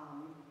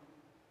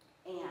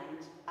 And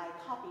I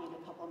copied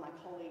a couple of my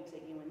colleagues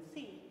at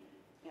UNC,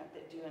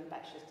 that do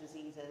infectious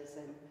diseases,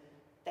 and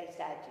they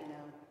said,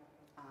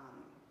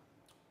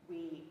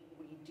 we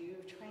do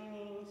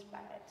trainings,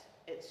 but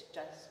it's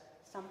just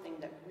something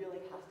that really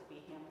has to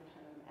be hammered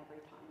home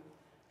every time.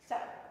 So,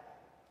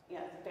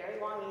 it's a very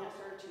long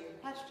answer to your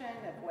question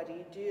of what do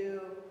you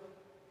do.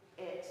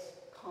 It's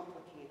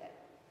complicated.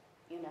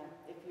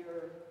 If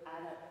you're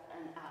at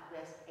an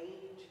at-risk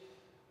age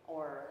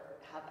or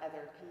have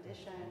other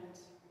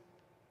conditions,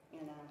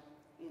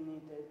 you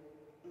need to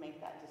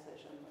make that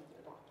decision with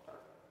your doctor.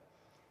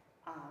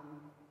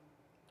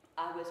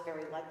 I was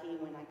very lucky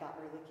when I got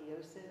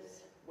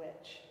ehrlichiosis,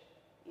 which,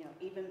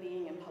 even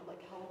being in public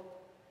health,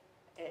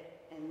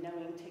 and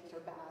knowing ticks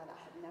are bad, I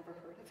had never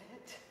heard of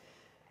it.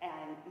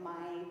 And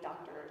my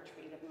doctor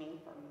treated me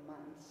for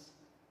months.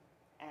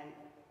 And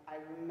I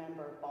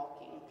remember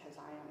balking because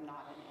I am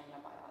not an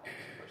antibiotics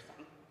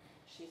person.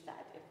 She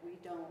said, if we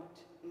don't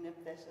nip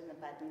this in the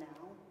bud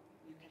now,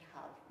 you could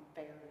have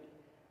very,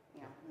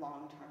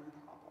 long-term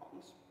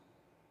problems.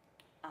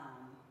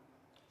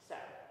 So,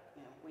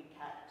 we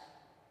kept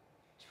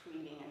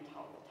treating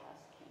until the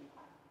test came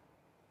back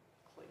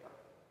clear.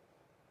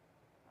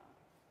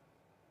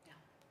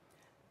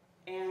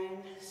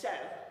 And so,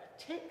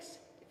 ticks,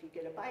 if you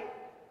get a bite,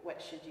 what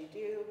should you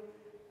do?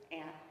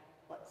 And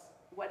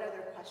what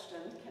other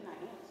questions can I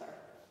answer?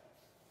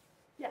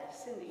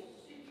 Yes, Cindy.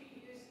 Should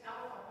you use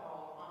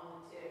alcohol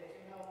on the tick to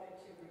help it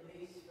to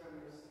release from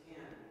your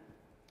skin?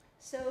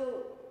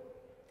 So,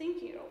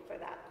 thank you for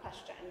that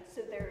question.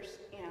 So there's,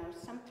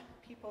 some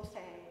people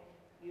say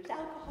use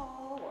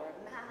alcohol or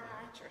a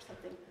match or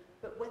something,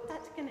 but what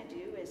that's going to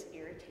do is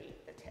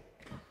irritate the tick,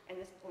 and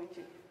it's going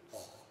to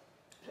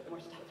put more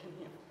stuff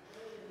in you.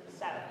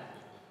 So,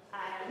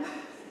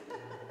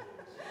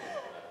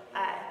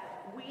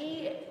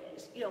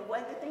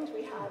 one of the things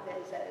we have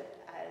is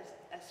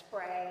a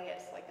spray.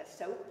 It's like a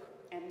soap,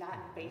 and that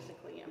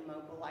basically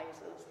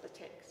immobilizes the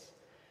ticks.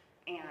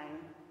 And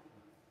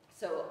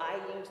so I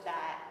use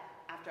that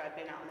after I've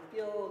been out in the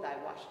field. I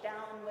wash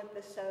down with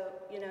the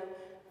soap.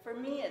 For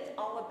me, it's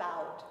all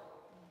about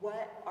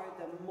what are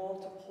the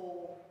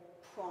multiple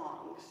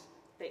prongs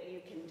that you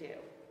can do.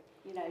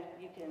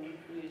 You can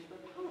use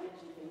repellent,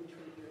 you can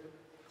treat your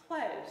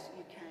clothes,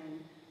 you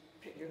can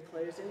put your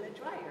clothes in the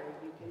dryer,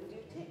 you can do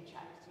tick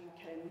checks, you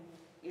can,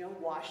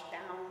 wash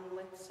down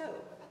with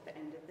soap at the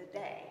end of the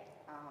day.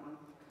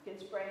 You can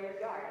spray your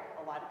yard.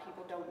 A lot of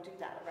people don't do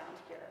that around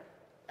here.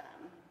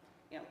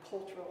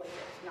 Culturally,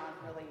 it's not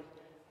really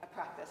a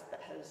practice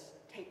that has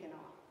taken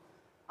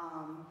off.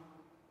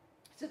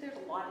 So there's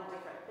a lot of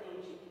different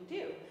things you can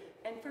do.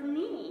 And for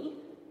me,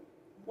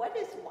 what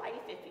is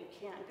life if you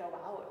can't go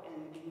out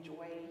and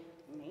enjoy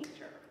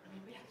nature?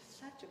 We have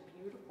such a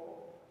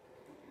beautiful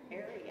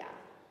area,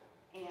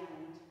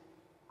 and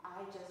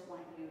I just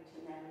want you to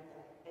know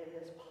that it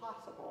is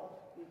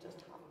possible. You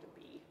just have to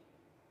be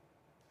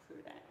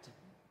prudent.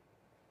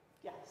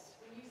 Yes?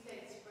 When you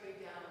say spray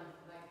down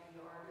like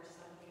yard or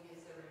something,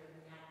 is there a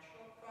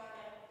natural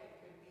product that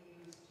could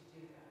be used to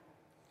do that?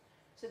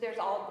 So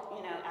there's all,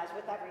 as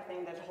with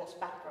everything, there's a whole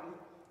spectrum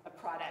of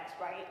products,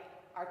 right?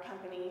 Our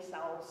company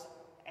sells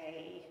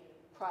a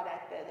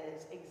product that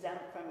is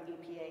exempt from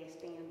EPA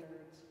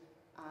standards.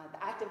 The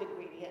active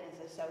ingredient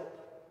is a soap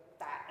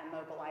that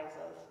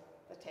immobilizes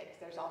the ticks.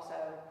 There's also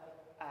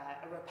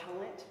a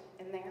repellent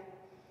in there.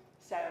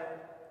 So,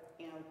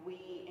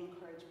 we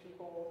encourage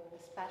people,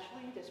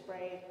 especially to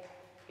spray.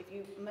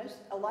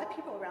 A lot of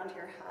people around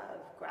here have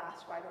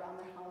grass right around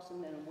their house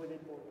and then a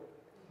wooded border,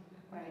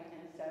 right?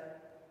 And so,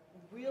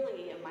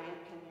 really, in my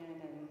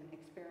opinion and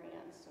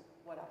experience of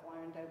what I've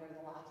learned over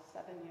the last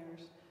 7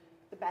 years,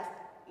 the best,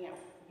 you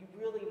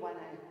really want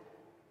to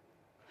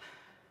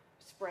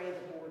spray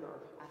the border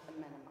at the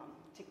minimum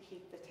to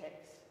keep the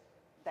ticks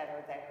that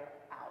are there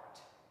out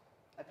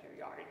of your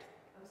yard.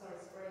 I'm sorry,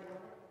 spray on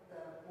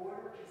the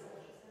border, is that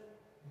what you said?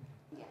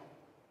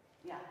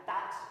 Yeah, that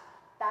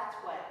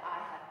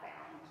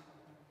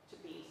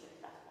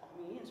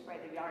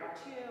yard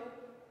too,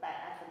 but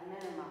as a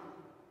minimum,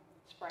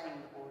 spraying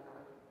the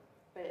border.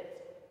 But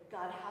it's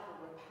got to have a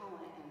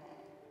repellent in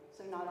it,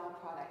 so not all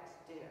products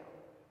do.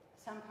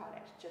 Some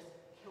products just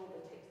kill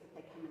the ticks that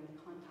they come into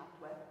contact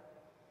with.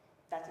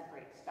 That's a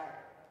great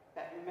start.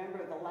 But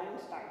remember, the Lone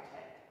Star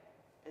tick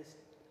is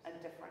a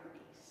different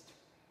beast.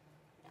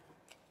 Yeah.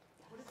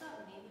 What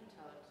about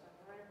nematodes?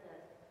 I've read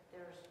that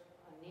there's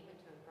a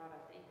nematode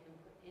product that you can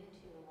put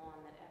into the lawn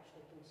that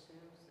actually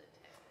consumes the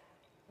tick.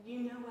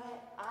 You know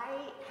what?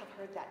 I have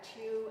heard that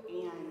too,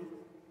 and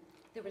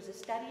there was a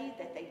study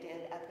that they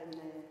did up in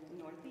the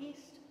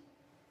Northeast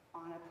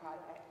on a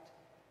product.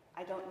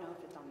 I don't know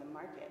if it's on the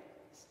market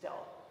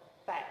still,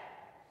 but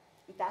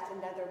that's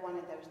another one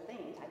of those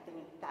things. I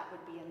think that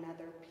would be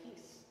another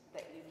piece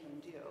that you can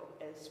do,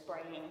 is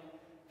spraying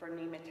for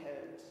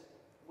nematodes,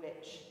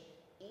 which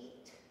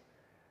eat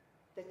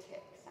the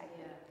ticks, I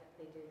think. Yeah,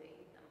 they do, they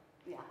eat them.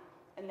 Yeah.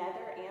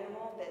 Another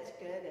animal that's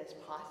good is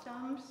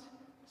possums.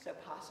 So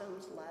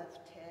possums love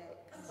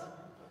ticks.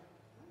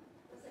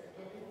 Was it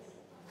guineas?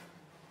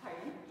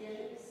 Pardon?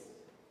 Guineas?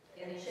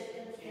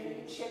 Chickens?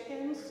 Guineas?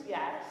 Chickens,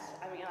 yes.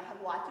 I mean, I have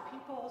lots of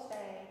people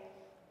say,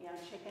 you know,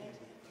 chickens.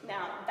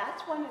 Now,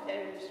 that's one of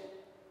those,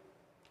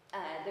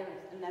 there was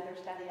another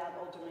study out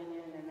of Old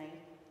Dominion, and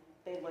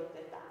they looked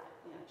at that,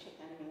 you know,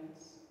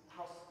 chickens,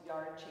 house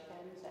yard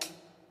chickens, and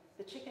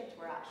the chickens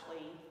were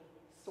actually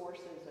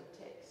sources of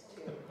ticks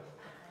too.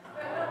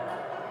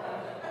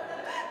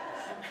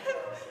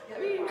 I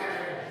mean,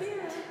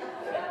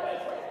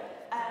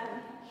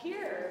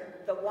 here,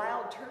 the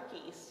wild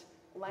turkeys,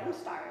 Lone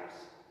Stars,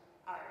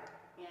 are,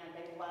 you know,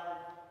 they love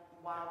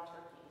wild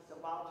turkeys. So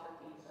wild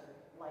turkeys are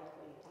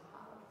likely to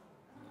have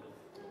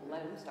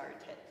Lone Star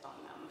ticks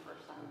on them for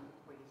some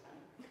reason.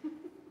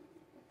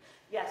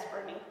 Yes,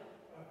 Bernie?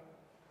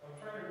 I'm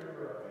trying to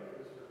remember, I think it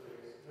was for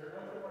ticks. There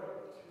are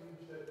like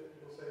tubes that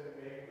people say they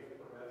make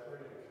with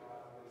permethrin and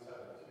cotton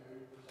inside a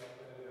tube or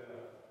something, and then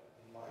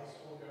mice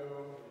will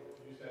go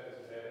and use that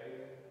as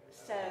bedding.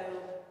 So,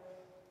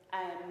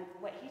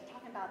 what he's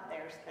talking about,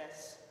 there's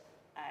this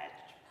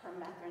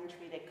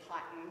permethrin-treated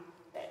cotton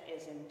that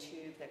is in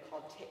tubes. They're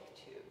called tick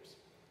tubes.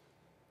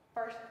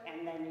 First,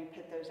 and then you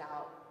put those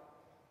out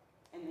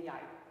in the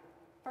yard.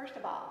 First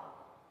of all,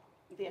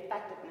 the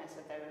effectiveness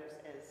of those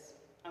is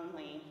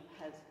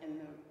has in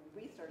the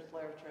research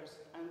literature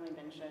only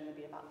been shown to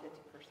be about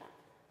 50%.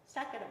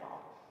 Second of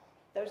all,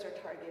 those are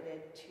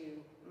targeted to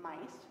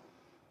mice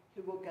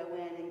who will go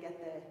in and get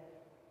the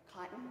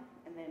cotton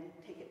and then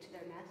take it to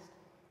their nest.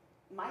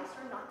 Mice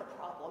are not the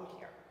problem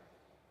here.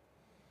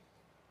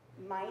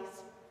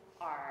 Mice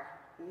are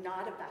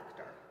not a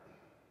vector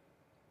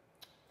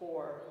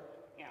for,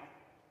 you know,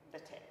 the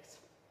ticks.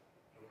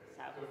 Okay.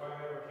 So, So if I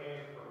have a can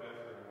of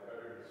permethrin, I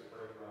better just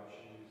spray my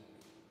shoes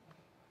and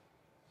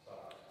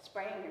socks.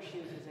 spraying your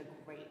shoes is a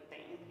great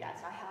thing. Yes,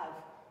 I have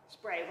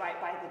spray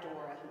right by the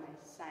door as my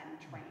son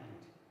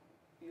trained.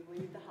 You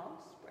leave the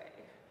house,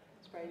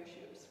 spray your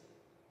shoes.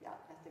 Yeah,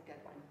 that's a good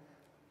one.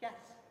 Yes,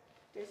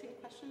 Daisy, a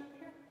question over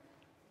here?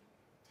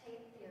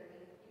 Tape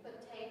theory. You put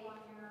tape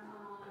on your,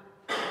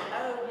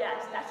 Oh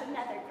yes, that's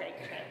another great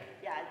trick.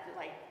 Yeah,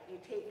 like you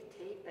take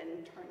tape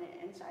and turn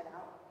it inside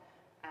out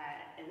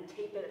and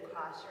tape it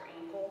across your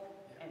ankle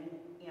and,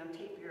 you know,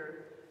 tape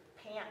your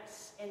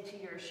pants into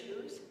your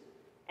shoes,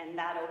 and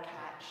that'll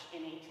catch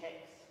any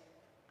ticks,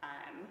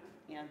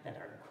 you know, that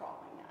are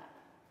crawling up.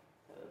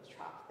 So it'll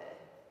trap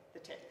the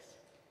ticks.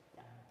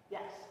 Yeah.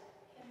 Yes?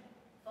 Can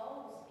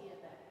voles be a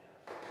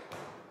vector?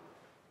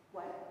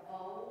 What?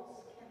 Voles,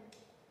 can you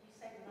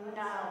say mice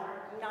No,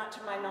 are? not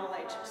to my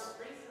knowledge. I've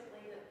learned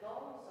recently that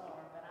voles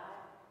are, but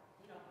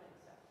you don't think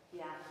so.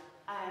 Yeah.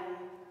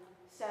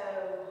 So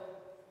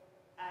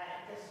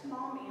the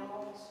small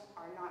mammals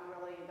are not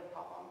really the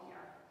problem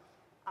here.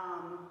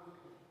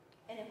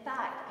 And in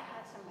fact, I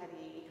had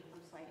somebody, I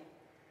was like,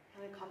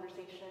 having a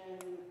conversation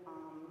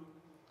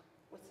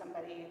with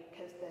somebody,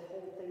 because the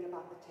whole thing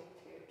about the tick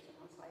tubes, and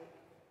I was like,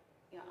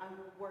 you know, I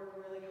work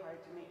really hard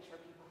to make sure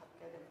people have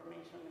good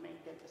information to make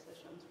good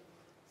decisions.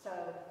 So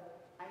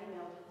I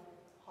emailed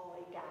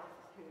Holly Gaff,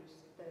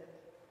 who's the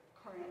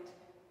current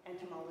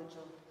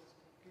entomologist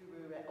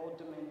guru at Old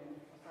Dominion.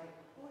 I was like,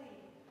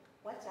 Holly,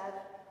 what's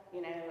up? You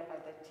know, are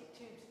the tick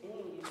tubes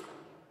any use from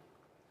here?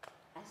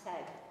 I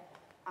said,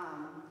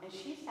 and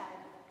she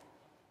said,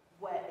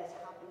 what is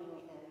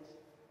happening is,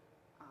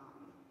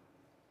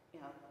 you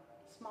know,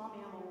 small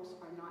mammals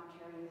are not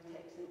carrying the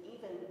ticks, and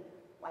even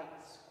like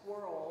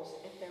squirrels,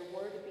 if there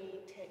were to be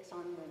ticks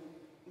on the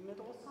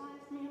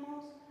middle-sized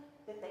mammals,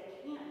 that they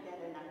can't get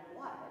enough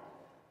blood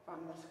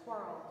from the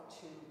squirrel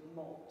to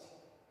molt.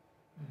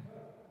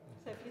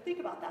 So if you think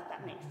about that,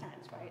 that makes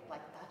sense, right?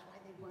 Like that's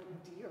why they weren't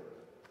deer.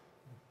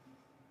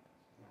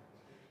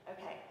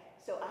 Okay,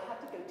 so I have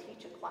to go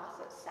teach a class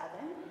at 7.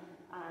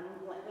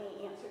 Let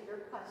me answer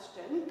your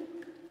question.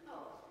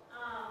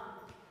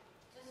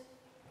 just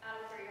out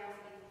of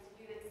curiosity,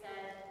 you had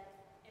said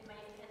it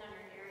might depend on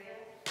your area,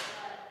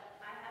 but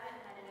I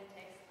haven't had any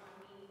ticks on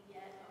me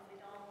yet, mostly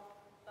don't.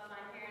 But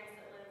my parents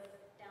that live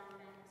down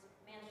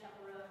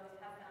Manchester Road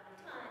have found a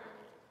ton.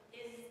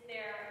 Is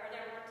there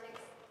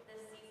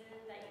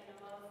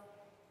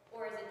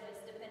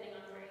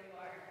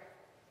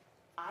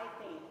I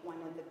think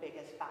one of the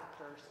biggest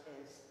factors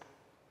is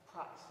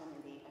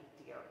proximity of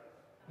deer.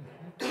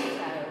 So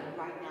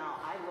right now,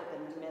 I live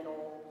in the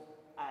middle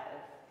of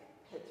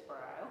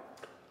Pittsburgh,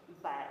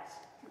 but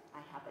I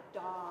have a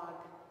dog,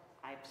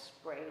 I've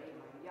sprayed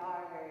my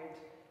yard,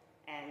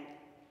 and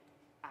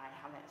I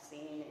haven't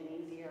seen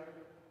any deer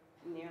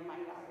near my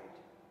yard.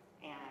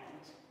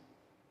 And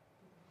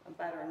I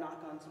better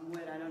knock on some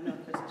wood, I don't know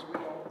if this is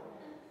real,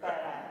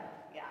 but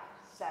yeah,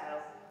 so,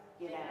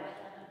 you know,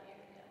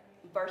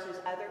 versus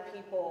other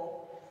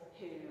people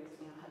who,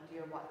 you know, have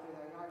deer walk through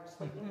their yards,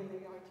 sleeping in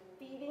their yards,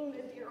 feeding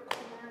the deer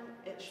corn,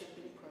 it should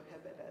be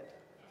prohibited.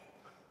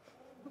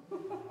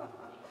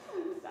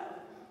 So,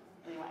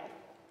 anyway,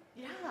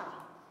 yeah,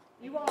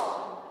 you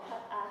all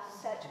have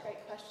asked such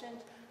great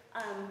questions.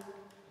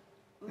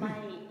 My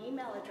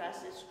email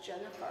address is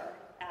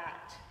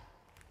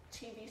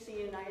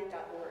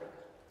jennifer@tbcunited.org.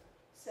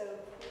 So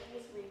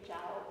please reach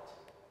out.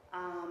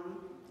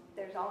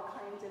 There's all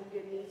kinds of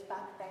goodies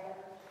back there.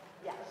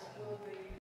 Yes. Will the